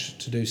rush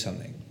to do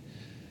something.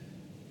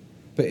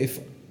 But if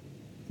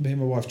me and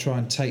my wife try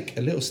and take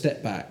a little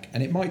step back,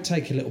 and it might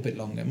take a little bit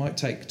longer, it might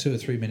take 2 or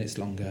 3 minutes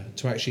longer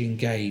to actually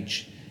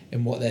engage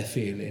in what they're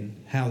feeling,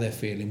 how they're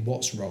feeling,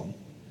 what's wrong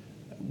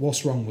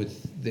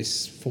with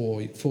this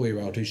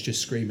four-year-old who's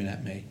just screaming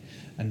at me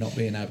and not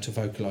being able to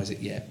vocalise it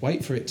yet.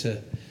 Wait for it to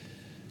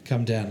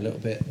come down a little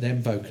bit,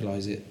 then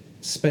vocalise it.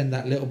 Spend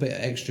that little bit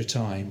of extra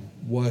time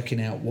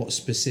working out what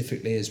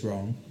specifically is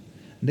wrong.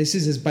 And this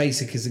is as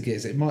basic as it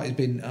gets. It might have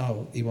been,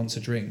 oh, he wants a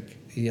drink,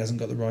 he hasn't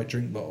got the right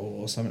drink bottle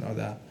or something like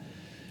that.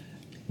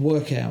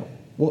 Work out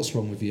what's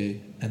wrong with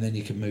you, and then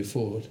you can move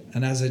forward.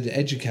 And as an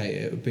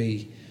educator, it would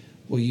be,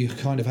 well, you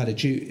kind of have a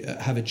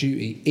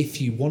duty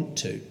if you want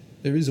to.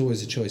 There is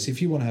always a choice.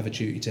 If you want to have a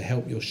duty to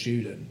help your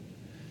student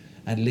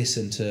and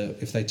listen to,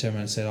 if they turn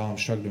around and say, oh, I'm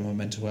struggling with my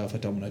mental health, I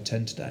don't want to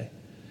attend today,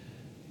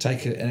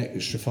 take an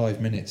extra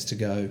 5 minutes to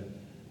go,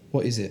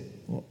 what is it?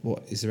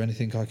 What is there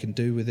anything I can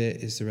do with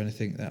it? Is there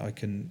anything that I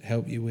can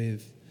help you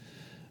with?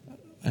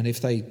 And if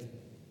they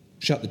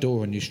shut the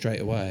door on you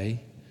straight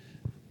away,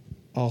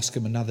 ask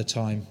them another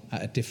time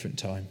at a different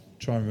time.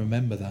 Try and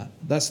remember that.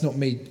 That's not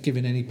me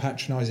giving any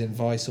patronising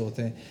advice or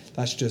thing.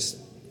 That's just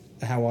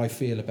how I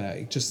feel about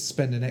it. Just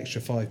spend an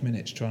extra 5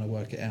 minutes trying to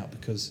work it out,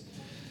 because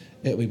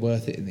it'll be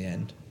worth it in the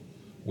end.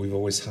 We've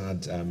always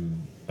had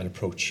an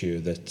approach here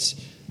that,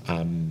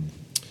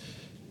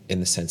 in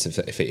the sense of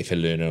if a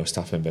learner or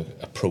staff member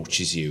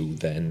approaches you,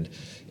 then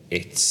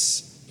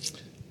it's,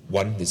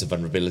 one, there's a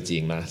vulnerability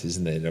in that,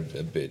 isn't there,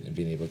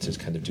 being able to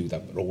kind of do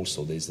that, but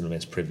also there's an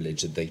immense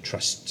privilege that they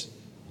trust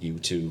you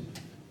to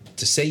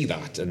say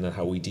that, and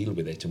how we deal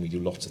with it. And we do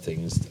lots of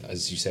things,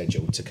 as you said,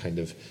 Joe, to kind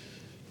of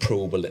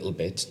probe a little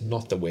bit,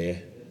 not that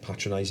we're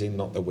patronising,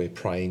 not that we're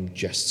prying,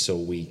 just so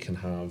we can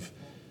have,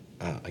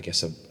 I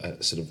guess,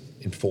 a sort of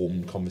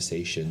informed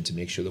conversation to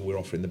make sure that we're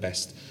offering the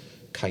best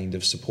kind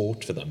of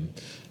support for them.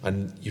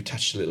 And you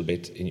touched a little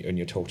bit in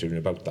your talk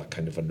about that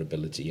kind of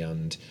vulnerability,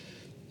 and,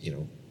 you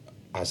know,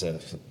 as an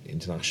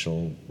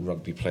international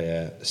rugby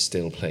player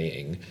still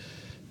playing,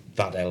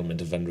 that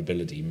element of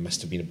vulnerability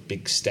must have been a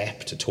big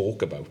step to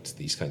talk about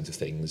these kinds of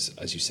things.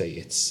 As you say,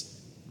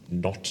 it's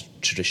not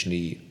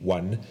traditionally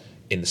one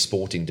in the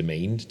sporting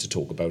domain to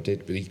talk about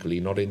it, but equally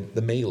not in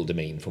the male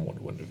domain from one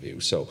point of view.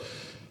 So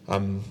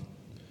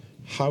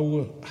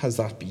how has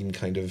that been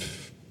kind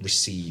of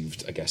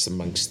received, I guess,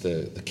 amongst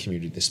the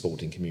community, the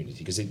sporting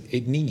community?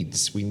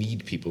 Because we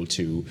need people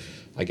to,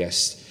 I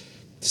guess,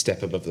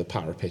 step above the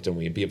parapet, and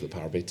we be above the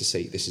parapet to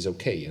say this is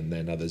okay, and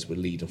then others will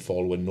lead and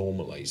follow and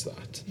normalise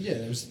that. Yeah,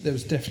 there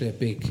was definitely a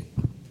big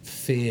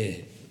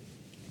fear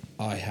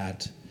I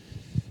had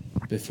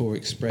before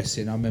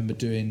expressing. I remember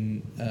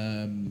doing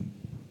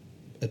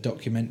a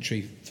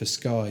documentary for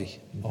Sky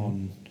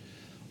on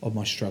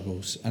my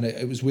struggles, and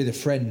it was with a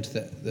friend.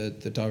 That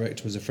the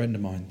director was a friend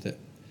of mine. That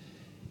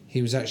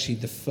he was actually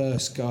the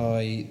first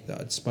guy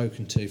that I'd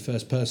spoken to,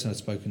 first person I'd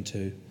spoken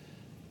to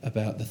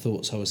about the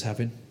thoughts I was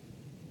having,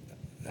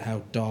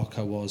 how dark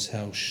I was,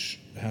 how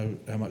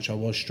much I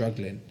was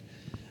struggling,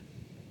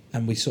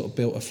 and we sort of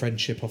built a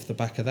friendship off the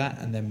back of that.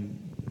 And then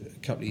a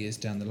couple of years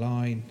down the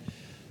line,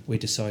 we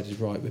decided,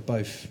 right, we're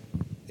both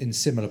in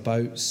similar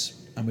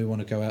boats, and we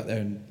want to go out there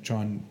and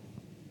try and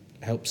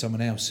help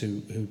someone else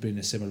who'd been in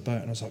a similar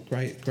boat. And I was like,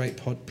 great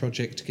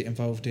project to get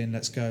involved in.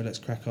 Let's go, let's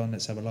crack on,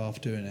 let's have a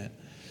laugh doing it.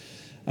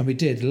 And we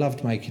did,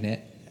 loved making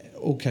it. It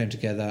all came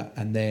together,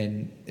 and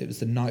then it was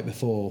the night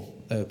before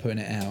they were putting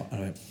it out, and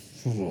I went,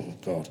 oh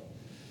God.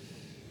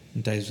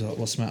 And Dave was like,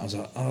 what's the matter? I was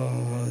like,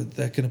 oh,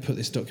 they're going to put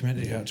this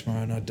documentary out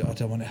tomorrow, and I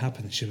don't want it to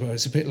happen. She said, well,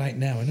 it's a bit late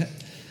now, isn't it?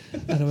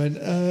 And I went,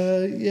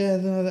 yeah,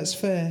 no, that's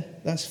fair.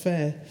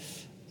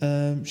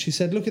 She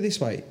said, look at it this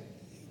way.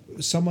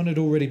 Someone had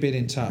already been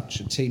in touch,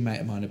 a teammate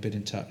of mine had been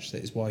in touch,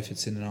 that his wife had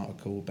seen an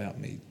article about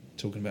me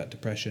talking about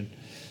depression,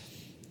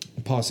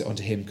 and passed it on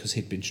to him because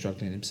he'd been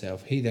struggling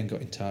himself. He then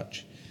got in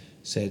touch,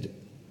 said,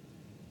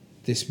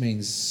 this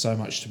means so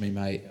much to me,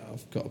 mate.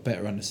 I've got a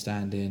better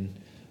understanding.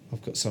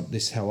 I've got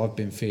this is how I've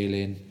been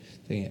feeling.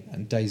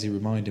 And Daisy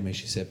reminded me,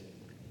 she said,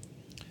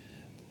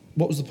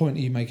 what was the point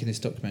of you making this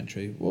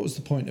documentary? What was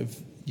the point of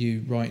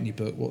you writing your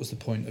book? What was the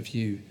point of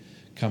you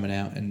coming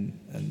out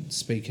and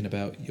speaking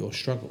about your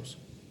struggles?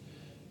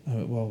 I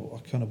went,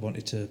 well, I kind of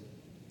wanted to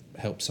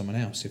help someone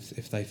else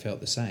if they felt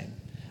the same.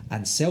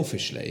 And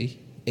selfishly,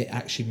 it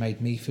actually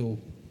made me feel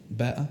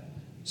better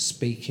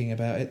speaking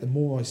about it. The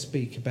more I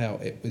speak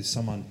about it with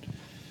someone,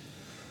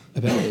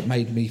 it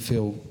made me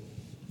feel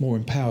more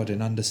empowered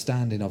and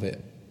understanding of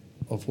it,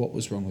 of what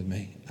was wrong with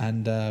me.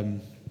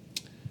 And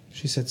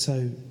she said,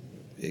 so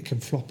it can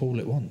flop all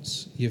at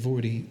once. You've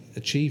already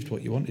achieved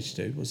what you wanted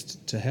to do, was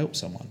to help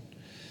someone.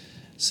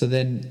 So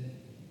then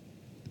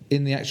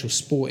in the actual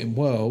sporting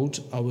world,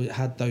 I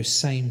had those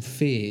same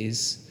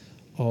fears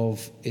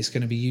of it's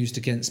going to be used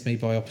against me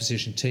by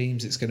opposition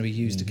teams, it's going to be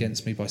used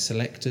against me by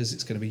selectors,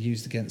 it's going to be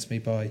used against me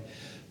by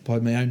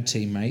my own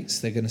teammates.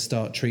 They're going to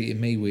start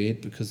treating me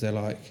weird because they're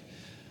like,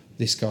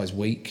 this guy's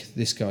weak,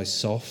 this guy's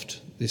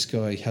soft, this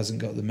guy hasn't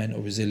got the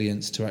mental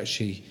resilience to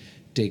actually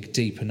dig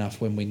deep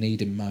enough when we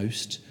need him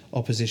most.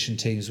 Opposition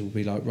teams will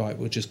be like, right,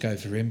 we'll just go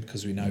for him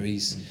because we know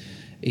he's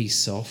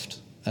soft.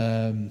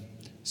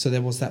 So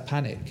there was that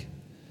panic.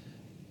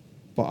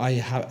 But I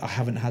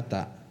haven't had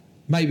that.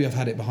 Maybe I've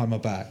had it behind my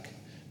back.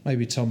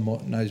 Maybe Tom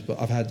knows,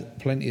 but I've had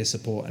plenty of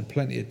support and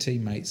plenty of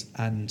teammates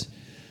and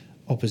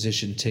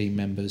opposition team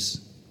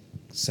members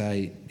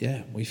say,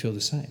 yeah, we feel the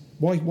same.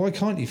 Why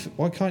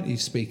can't you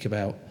speak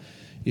about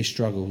your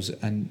struggles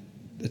and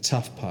the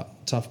tough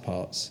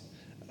parts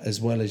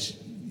as well as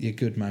your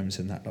good moments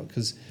in that?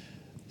 Because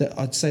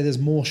I'd say there's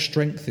more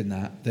strength in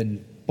that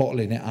than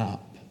bottling it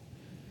up,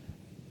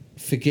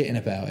 forgetting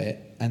about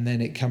it, and then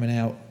it coming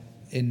out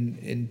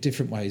in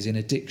different ways, in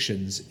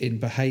addictions, in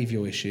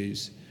behavioural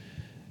issues.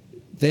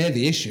 They're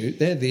the issue.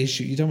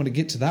 You don't want to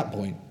get to that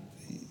point.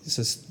 It's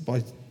just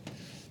by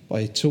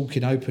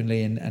talking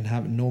openly and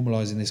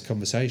normalising this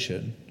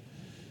conversation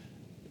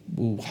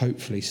will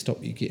hopefully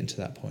stop you getting to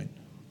that point.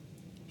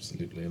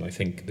 Absolutely, and I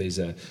think there's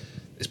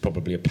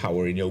probably a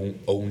power in you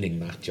owning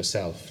that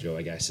yourself, Joe,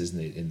 I guess, isn't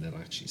it? In that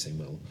actually saying,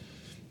 well,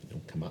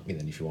 don't come at me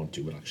then if you want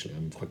to, but actually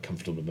I'm quite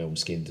comfortable in my own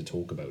skin to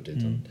talk about it.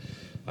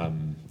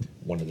 And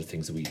one of the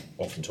things that we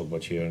often talk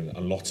about here,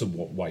 and lots of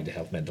wider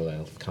health, mental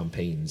health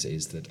campaigns,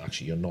 is that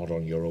actually you're not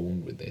on your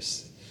own with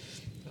this.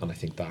 And I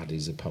think that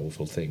is a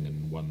powerful thing,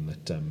 and one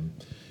that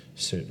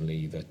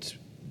certainly that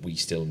we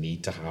still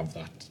need to have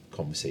that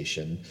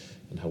conversation,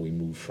 and how we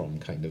move from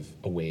kind of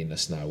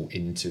awareness now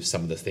into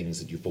some of the things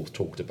that you've both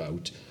talked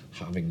about,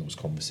 having those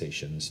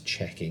conversations,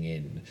 checking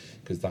in,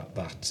 because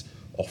that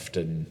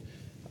often,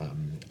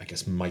 I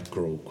guess,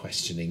 micro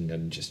questioning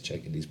and just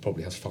checking these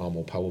probably has far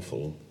more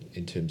powerful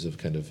in terms of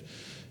kind of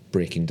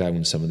breaking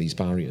down some of these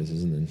barriers,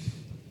 isn't it?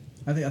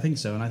 I think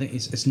so, and I think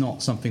it's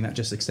not something that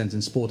just extends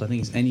in sport. I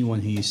think it's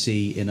anyone who you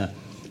see in a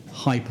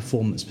high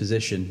performance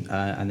position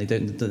and they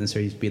don't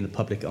necessarily be in the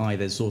public eye.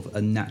 There's sort of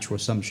a natural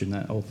assumption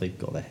that, oh, they've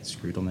got their head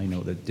screwed on, they know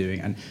what they're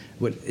doing, and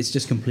it's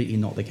just completely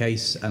not the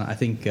case. And I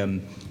think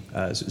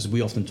as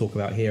we often talk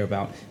about here,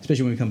 about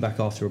especially when we come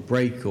back after a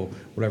break or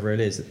whatever it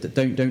is, that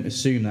don't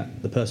assume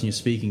that the person you're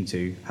speaking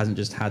to hasn't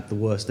just had the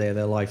worst day of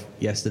their life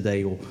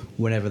yesterday or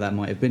whenever that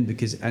might have been,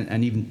 because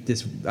and even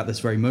this at this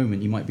very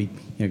moment you might be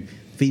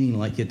feeling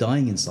like you're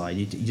dying inside.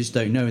 You just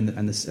don't know, and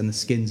the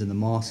skins and the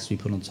masks we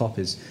put on top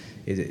is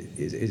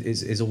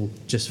all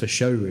just for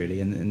show, really.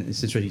 And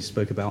it's interesting you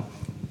spoke about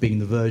being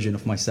the version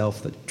of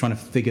myself that trying to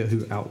figure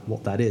out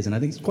what that is, and I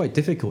think it's quite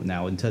difficult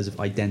now in terms of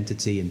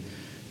identity and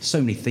so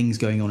many things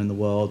going on in the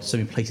world, so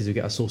many places we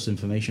get our source of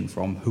information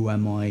from. Who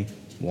am I?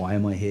 Why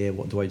am I here?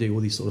 What do I do? All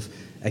these sort of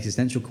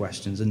existential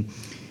questions. And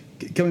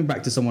coming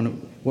back to one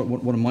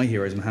of my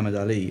heroes, Muhammad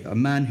Ali, a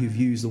man who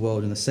views the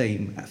world in the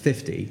same at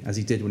 50 as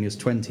he did when he was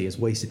 20, has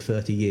wasted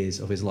 30 years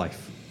of his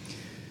life.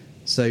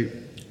 So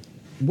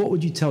what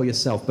would you tell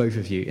yourself, both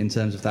of you, in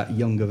terms of that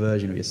younger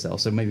version of yourself?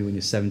 So maybe when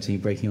you're 17,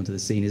 breaking onto the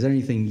scene, is there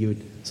anything you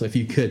would, so if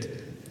you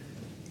could,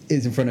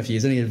 is in front of you,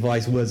 is there any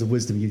advice, words of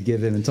wisdom you'd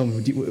give him? And Tom,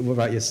 what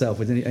about yourself?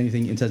 Was there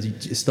anything in terms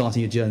of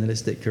starting your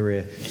journalistic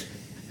career?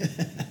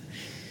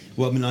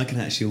 Well, I mean, I can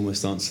actually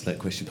almost answer that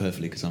question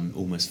perfectly because I'm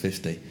almost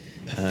 50.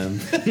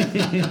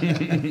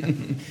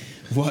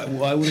 What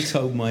I would have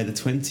told the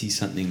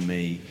 20-something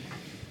me,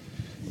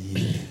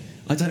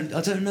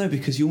 I don't know,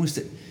 because you almost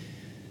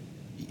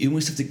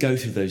have to go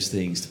through those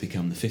things to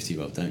become the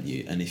 50-year-old, don't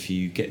you? And if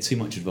you get too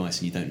much advice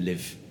and you don't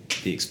live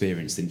the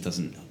experience, then it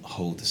doesn't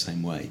hold the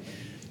same way.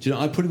 Do you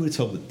know, I probably would have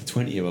told the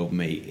 20-year-old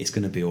me it's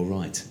going to be all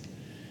right.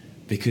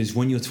 Because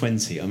when you're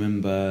 20, I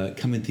remember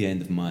coming to the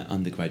end of my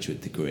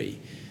undergraduate degree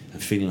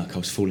and feeling like I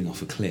was falling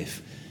off a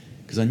cliff.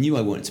 Because I knew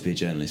I wanted to be a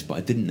journalist, but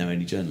I didn't know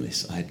any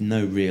journalists. I had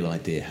no real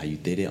idea how you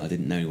did it. I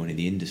didn't know anyone in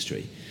the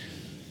industry.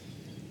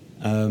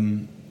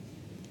 And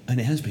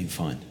it has been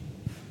fine.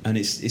 And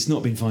it's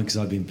not been fine because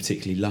I've been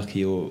particularly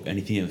lucky or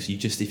anything else.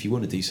 If you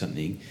want to do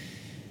something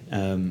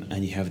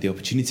and you have the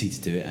opportunity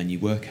to do it and you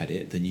work at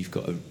it, then you've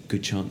got a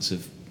good chance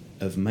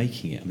of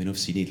making it. I mean,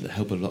 obviously you need the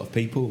help of a lot of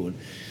people and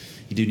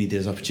you do need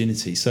those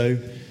opportunities. So,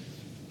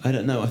 I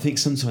don't know. I think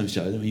sometimes,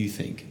 Joe, I don't know what you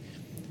think,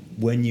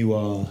 when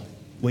you're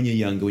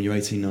younger, when you're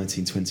 18,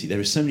 19, 20, there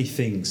are so many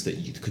things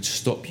that could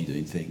stop you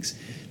doing things.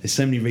 There's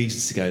so many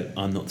reasons to go,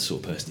 I'm not the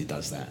sort of person who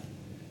does that.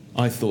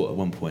 I thought at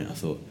one point,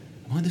 am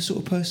I the sort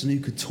of person who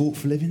could talk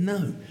for a living? No.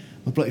 I'm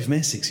a bloke from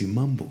Essex who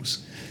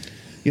mumbles.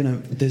 You know,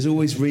 there's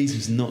always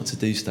reasons not to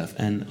do stuff,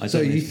 and I don't. So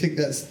you think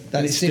that's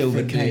still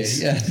the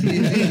case? Yeah.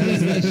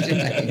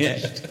 Yeah.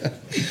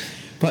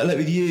 But like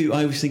with you,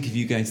 I always think of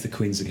you going to the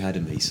Queen's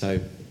Academy. So,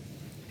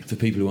 for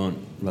people who aren't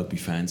rugby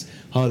fans,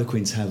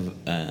 Harlequins have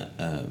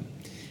an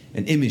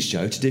image,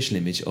 Joe,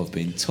 traditional image of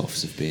being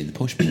toffs, of being the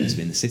posh boys,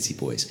 being the city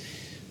boys.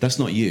 That's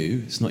not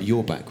you. It's not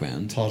your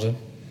background. Pardon.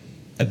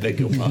 I beg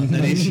your pardon.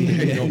 That is you.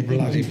 Your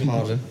bloody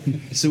pardon.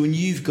 So when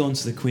you've gone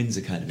to the Queen's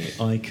Academy,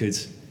 I could,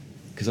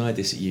 because I had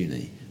this at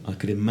uni, I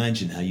could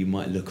imagine how you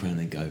might look around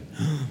and go,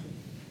 oh,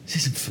 this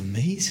isn't for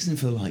me, this isn't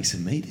for the likes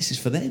of me, this is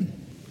for them.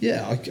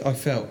 Yeah, I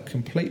felt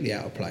completely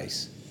out of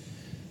place.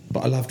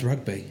 But I loved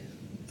rugby.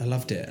 I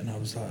loved it. And I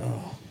was like,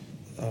 oh,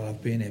 I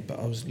love being here. But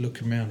I was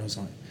looking around, I was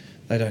like,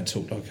 they don't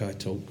talk like I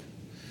talk.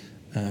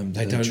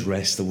 They don't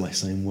dress the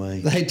same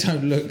way. They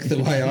don't look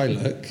the way I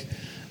look.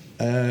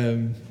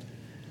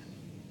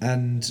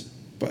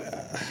 But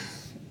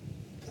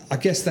I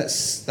guess that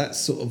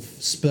sort of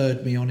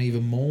spurred me on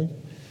even more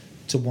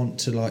to want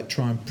to like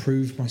try and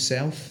prove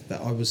myself that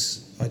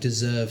I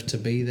deserved to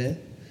be there,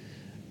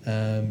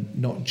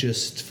 not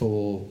just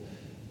for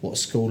what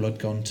school I'd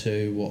gone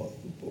to, what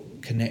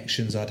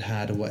connections I'd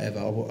had or whatever.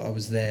 I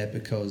was there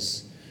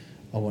because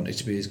I wanted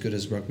to be as good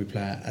as a rugby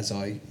player as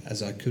I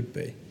could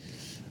be.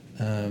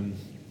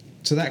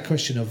 So that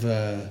question of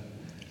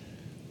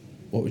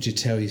what would you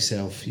tell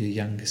yourself, your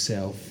younger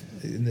self?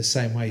 In the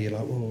same way, you're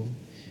like, well,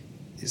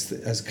 it's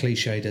as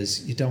cliched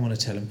as you don't want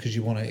to tell them because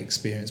you want to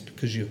experience,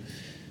 because you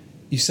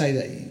say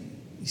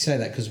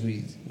that because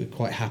we're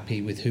quite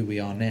happy with who we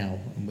are now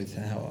and with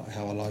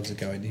how our lives are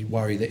going. You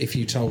worry that if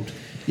you told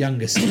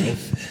younger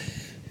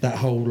self that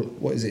whole,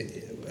 what is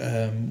it?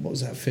 What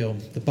was that film?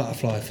 The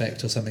Butterfly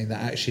Effect or something,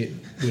 that actually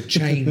would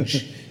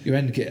change your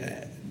end.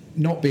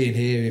 Not being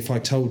here, if I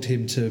told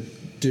him to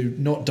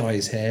not dye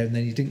his hair and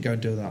then he didn't go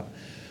and do that.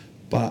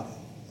 But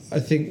I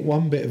think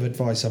one bit of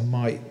advice I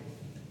might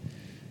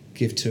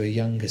give to a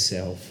younger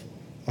self,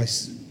 I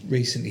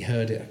recently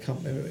heard it, I can't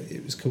remember,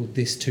 it was called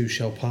 "This Too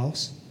Shall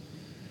Pass."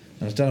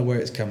 And I don't know where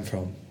it's come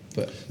from,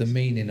 but the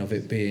meaning of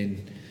it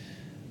being,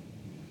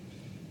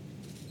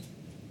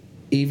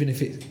 even if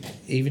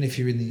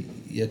you're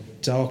in your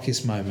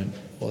darkest moment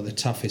or the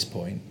toughest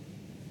point,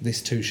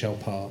 this too shall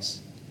pass.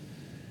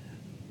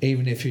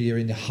 Even if you're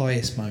in the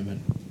highest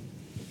moment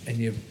and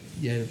you're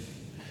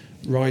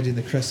riding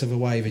the crest of a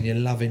wave and you're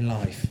loving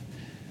life,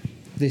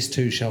 this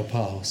too shall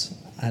pass.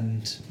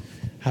 And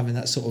having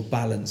that sort of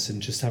balance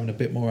and just having a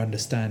bit more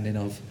understanding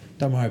of,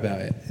 don't worry about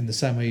it, in the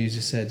same way you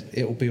just said,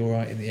 it'll be all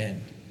right in the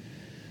end.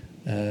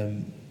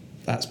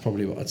 That's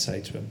probably what I'd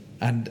say to him.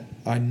 And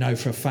I know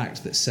for a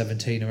fact that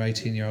 17 or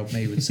 18-year-old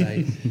me would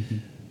say,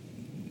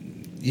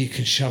 you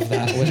can shove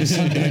that when the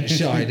sun don't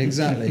shine.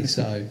 Exactly.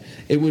 So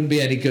it wouldn't be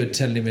any good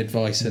telling him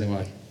advice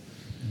anyway.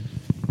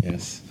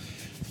 Yes.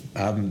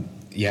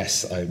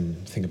 Yes, I'm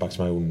thinking back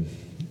to my own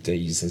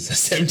days as a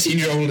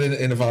 17-year-old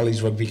in a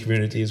Valleys rugby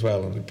community as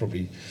well, and I'd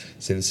probably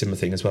say the similar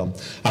thing as well.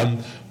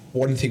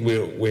 One thing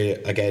we're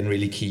again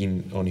really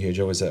keen on here,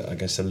 Joe, is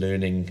a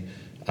learning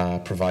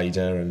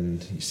provider,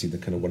 and you see the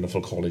kind of wonderful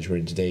college we're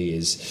in today,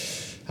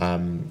 is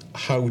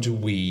how do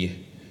we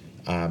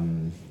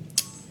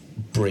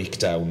break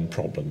down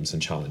problems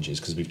and challenges?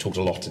 Because we've talked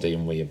a lot today,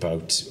 haven't we,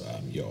 about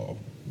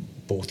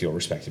both your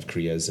respective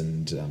careers,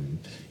 and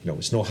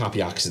it's no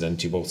happy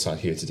accident you both sat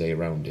here today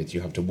around it. You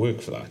have to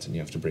work for that and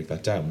you have to break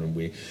that down, and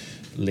we're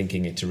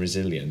linking it to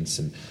resilience.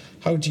 And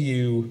how do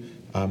you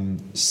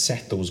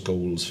set those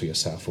goals for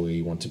yourself where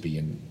you want to be,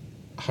 and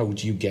how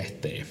do you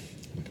get there?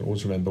 I can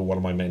always remember one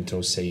of my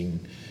mentors saying,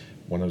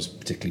 when I was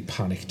particularly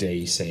panic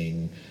day,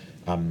 saying,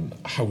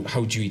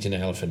 how do you eat an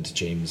elephant,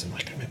 James? And I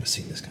can remember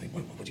seeing this guy,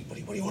 what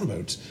are you on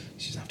about? You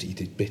just have to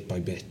eat it bit by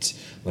bit.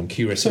 And I'm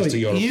curious as to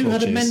your approaches. You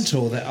had a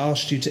mentor that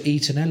asked you to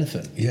eat an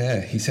elephant?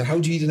 Yeah, he said, how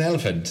do you eat an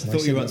elephant? I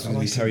thought you were about to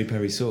use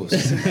peri sauce.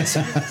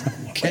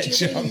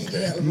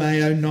 Ketchup,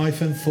 mayo,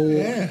 knife and fork.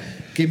 Yeah.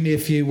 Give me a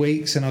few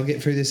weeks and I'll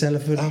get through this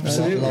elephant.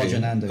 Absolutely. Larger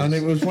Nando's. And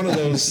it was one of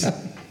those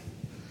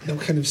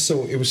kind of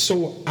it was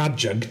so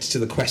adjunct to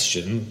the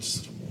question.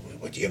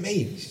 What do you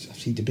mean? I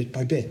see it bit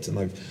by bit, and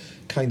I've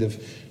kind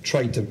of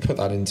tried to put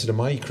that into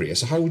my career.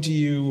 So how do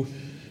you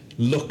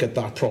look at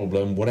that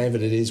problem, whatever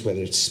it is,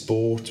 whether it's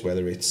sport,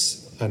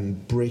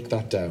 and break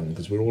that down?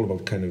 Because we're all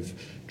about kind of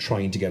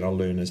trying to get our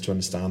learners to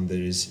understand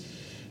there is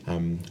a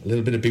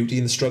little bit of beauty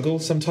in the struggle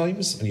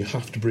sometimes, and you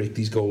have to break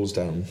these goals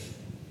down.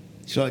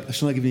 Shall I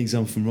give you an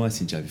example from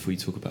writing, Joe, before you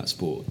talk about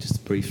sport,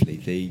 just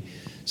briefly?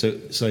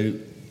 So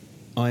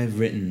I've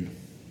written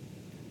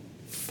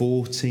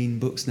 14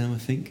 books now, I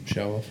think.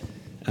 Show off.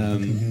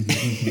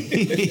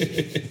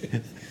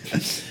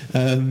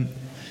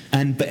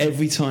 But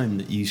every time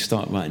that you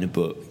start writing a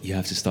book, you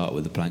have to start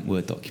with a blank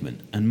Word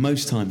document. And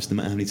most times, no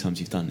matter how many times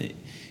you've done it,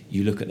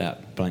 you look at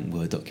that blank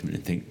Word document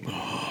and think,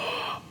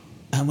 how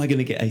am I going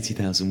to get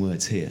 80,000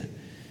 words here?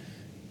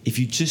 If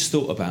you just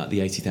thought about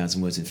the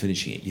 80,000 words and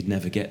finishing it, you'd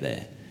never get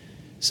there.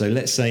 So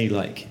let's say,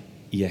 like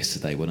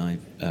yesterday, when I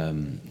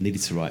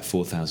needed to write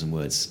 4,000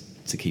 words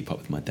to keep up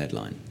with my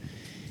deadline.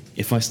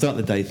 If I start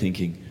the day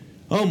thinking,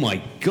 oh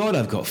my God,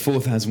 I've got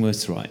 4,000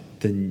 words to write,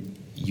 then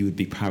you would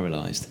be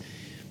paralysed.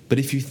 But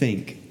if you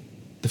think,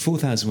 the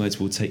 4,000 words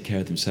will take care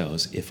of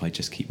themselves if I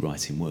just keep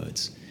writing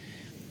words,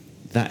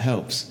 that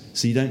helps.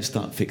 So you don't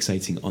start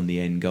fixating on the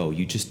end goal.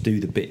 You just do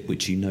the bit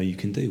which you know you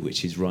can do,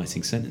 which is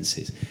writing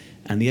sentences.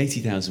 And the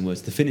 80,000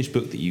 words, the finished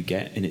book that you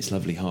get in its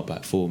lovely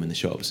hardback form in the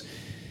shops,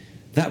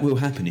 that will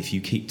happen if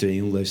you keep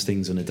doing all those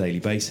things on a daily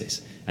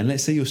basis. And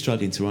let's say you're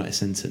struggling to write a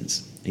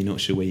sentence, and you're not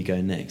sure where you're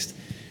going next.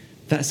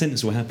 That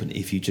sentence will happen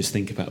if you just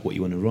think about what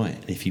you want to write,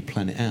 and if you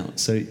plan it out.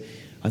 So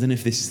I don't know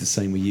if this is the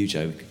same with you,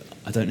 Joe.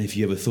 I don't know if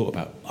you ever thought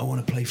about, I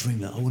want to play for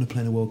England, I want to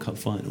play in a World Cup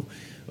final,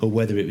 or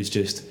whether it was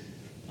just,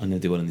 I'm going to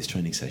do well in this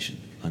training session,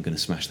 I'm going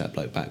to smash that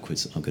bloke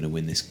backwards, I'm going to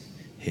win this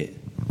hit.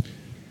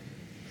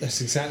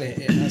 That's exactly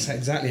it. That's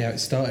exactly how it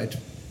started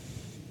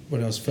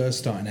when I was first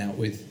starting out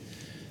with,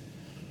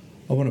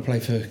 I want to play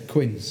for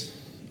Quins,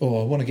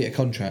 or I want to get a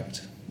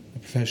contract, a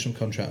professional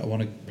contract, I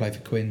want to play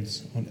for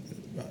Quins.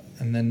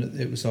 And then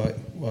it was like,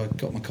 well, I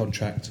got my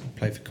contract, I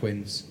played for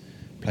Quins,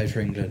 played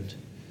for England,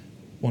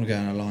 want to go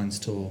on a Lions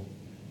tour.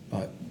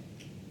 Like,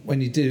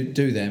 when you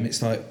do them,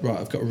 it's like, right,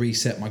 I've got to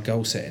reset my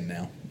goal setting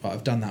now. Right,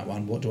 I've done that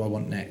one, what do I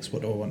want next?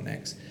 What do I want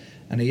next?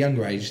 And at a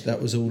younger age,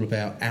 that was all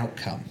about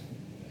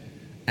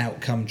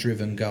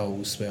outcome-driven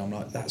goals, where I'm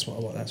like, that's what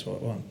I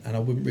want. And I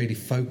wouldn't really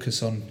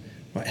focus on,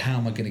 right, how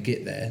am I going to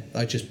get there?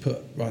 I just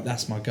put, right,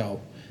 that's my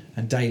goal.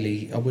 And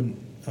daily,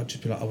 I'd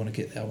just be like, I want to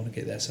get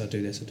there, so I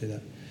do this, I do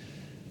that.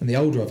 And the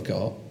older I've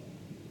got,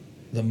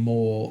 the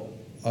more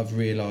I've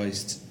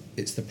realised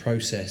it's the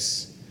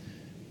process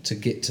to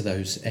get to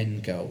those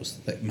end goals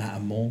that matter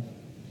more.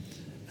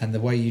 And the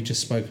way you just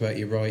spoke about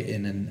your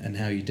writing and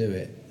how you do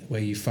it,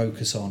 where you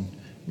focus on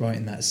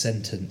writing that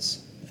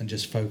sentence and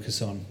just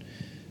focus on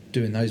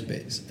doing those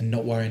bits and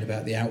not worrying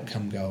about the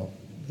outcome goal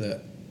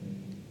that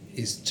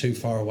is too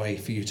far away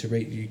for you to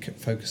reach. You can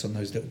focus on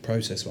those little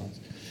process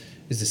ones.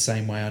 Is the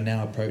same way I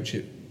now approach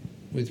it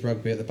with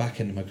rugby at the back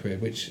end of my career,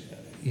 which,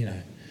 you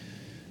know,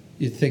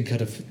 you'd think I'd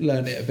have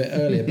learned it a bit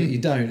earlier, but you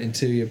don't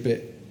until you're a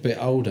bit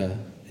older.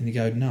 And you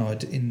go, no,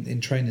 in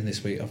training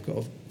this week, I've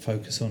got to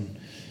focus on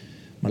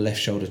my left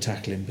shoulder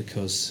tackling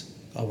because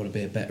I want to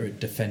be a better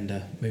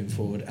defender moving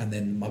forward. And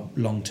then my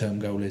long-term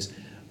goal is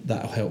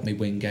that'll help me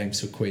win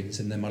games for Quins.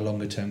 And then my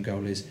longer-term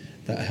goal is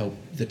that'll help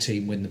the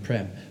team win the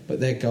Prem. But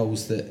they're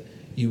goals that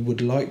you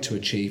would like to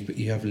achieve, but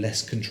you have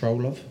less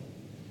control of,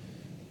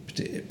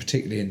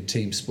 particularly in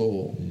team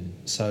sport.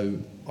 So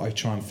I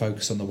try and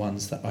focus on the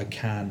ones that I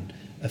can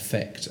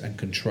affect and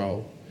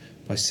control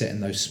by setting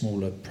those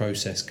smaller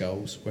process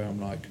goals where I'm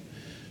like,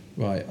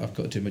 right, I've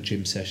got to do my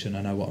gym session,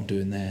 I know what I'm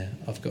doing there.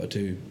 I've got to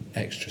do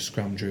extra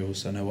scrum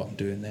drills, I know what I'm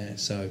doing there.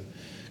 So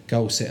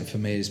goal setting for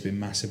me has been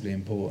massively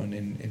important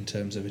in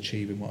terms of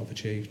achieving what I've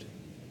achieved.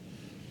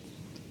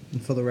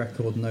 And for the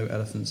record, no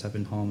elephants have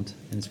been harmed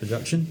in this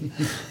production.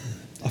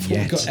 I thought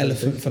I got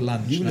elephant for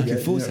lunch. You were looking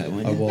forward to that,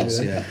 weren't you? I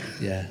was,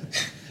 yeah.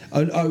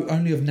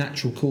 Only of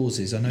natural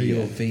causes. I know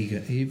you're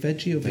vegan. Are you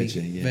veggie or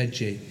vegan? Veggie, yeah.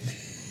 Veggie.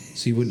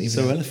 So you wouldn't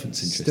even... So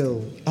elephants interesting.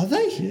 Still, Are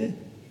they? Yeah.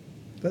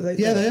 but they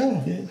Yeah, they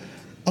are. Yeah.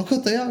 Oh,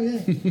 God, they are, yeah.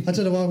 I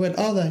don't know why I went,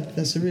 are they?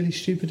 That's a really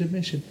stupid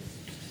admission.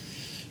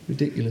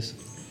 Ridiculous.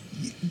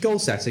 Goal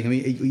setting. I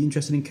mean, are you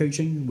interested in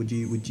coaching? Would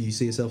you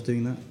see yourself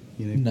doing that?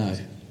 You know,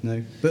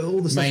 no. But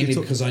all the stuff Mainly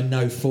you because I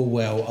know full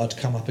well I'd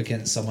come up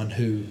against someone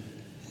who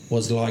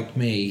was like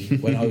me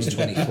when I was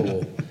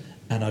 24,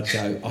 and I'd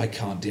go, I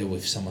can't deal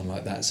with someone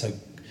like that. So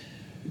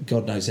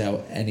God knows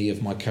how any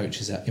of my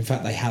coaches are. In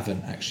fact, they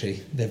haven't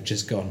actually. They've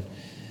just gone,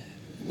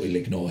 we'll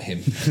ignore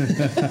him.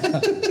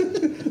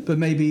 But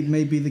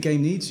maybe the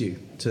game needs you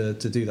to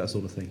do that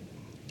sort of thing.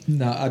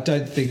 No, I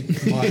don't think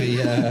my...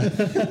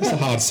 It's a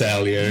hard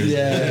sell,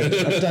 Yeah,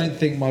 I don't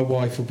think my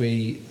wife will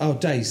be. Oh,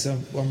 Days,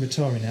 I'm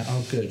retiring now.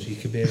 Oh, good, you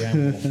can be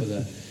around more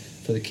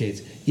for the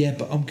kids. Yeah,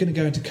 but I'm going to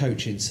go into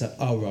coaching. So,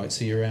 oh right,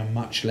 so you're around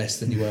much less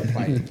than you were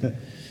playing.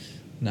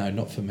 No,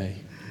 not for me.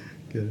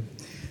 Good.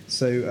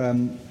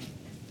 So,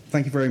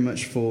 thank you very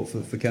much for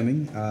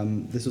coming.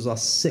 This was our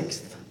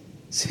 6th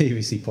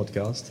CAVC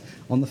podcast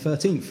on the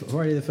 13th,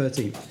 Friday the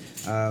 13th.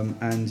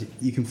 And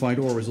you can find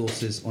all our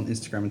resources on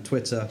Instagram and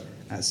Twitter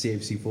at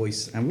CAVC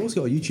Voice. And we've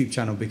also got a YouTube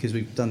channel because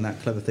we've done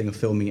that clever thing of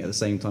filming it at the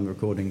same time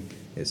recording.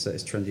 It's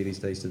trendy these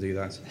days to do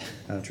that.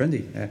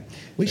 Trendy, yeah.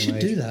 We Same should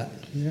age. do that.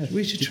 Yeah.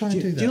 We should try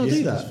and do that. Do you not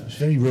do that? It's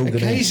very Rogan.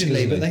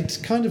 Occasionally, but they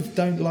kind of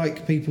don't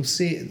like people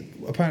see it.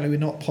 Apparently, we're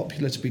not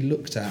popular to be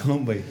looked at.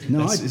 Can't we? No,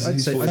 That's- I'd it's say-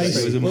 his I'd voice.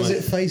 say- It was a Was mic.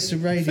 it Face to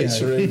Radio? Face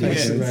to Radio.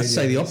 Face to Yeah. Radio. I'd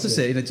say the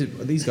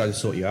opposite. These guys will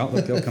sort you out.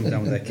 They'll come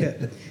down with their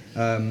kit.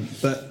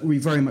 But we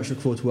very much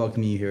look forward to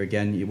welcoming you here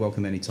again. You're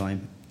welcome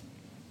anytime.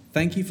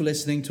 Thank you for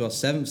listening to our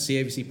 7th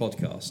CAVC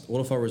podcast. All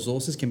of our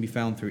resources can be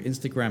found through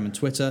Instagram and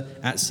Twitter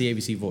at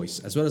CAVC Voice,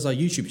 as well as our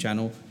YouTube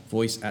channel,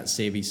 Voice at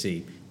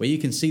CAVC, where you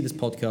can see this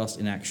podcast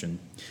in action.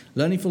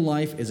 Learning for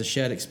life is a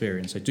shared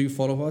experience, so do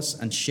follow us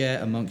and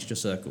share amongst your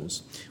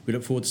circles. We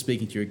look forward to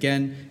speaking to you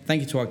again.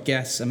 Thank you to our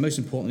guests, and most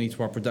importantly,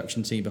 to our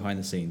production team behind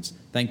the scenes.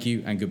 Thank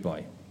you and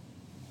goodbye.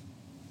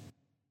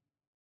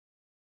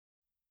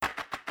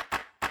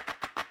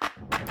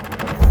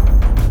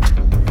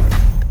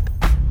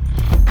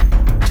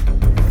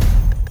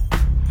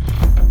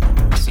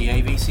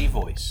 CAVC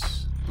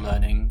Voice,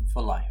 learning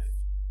for life.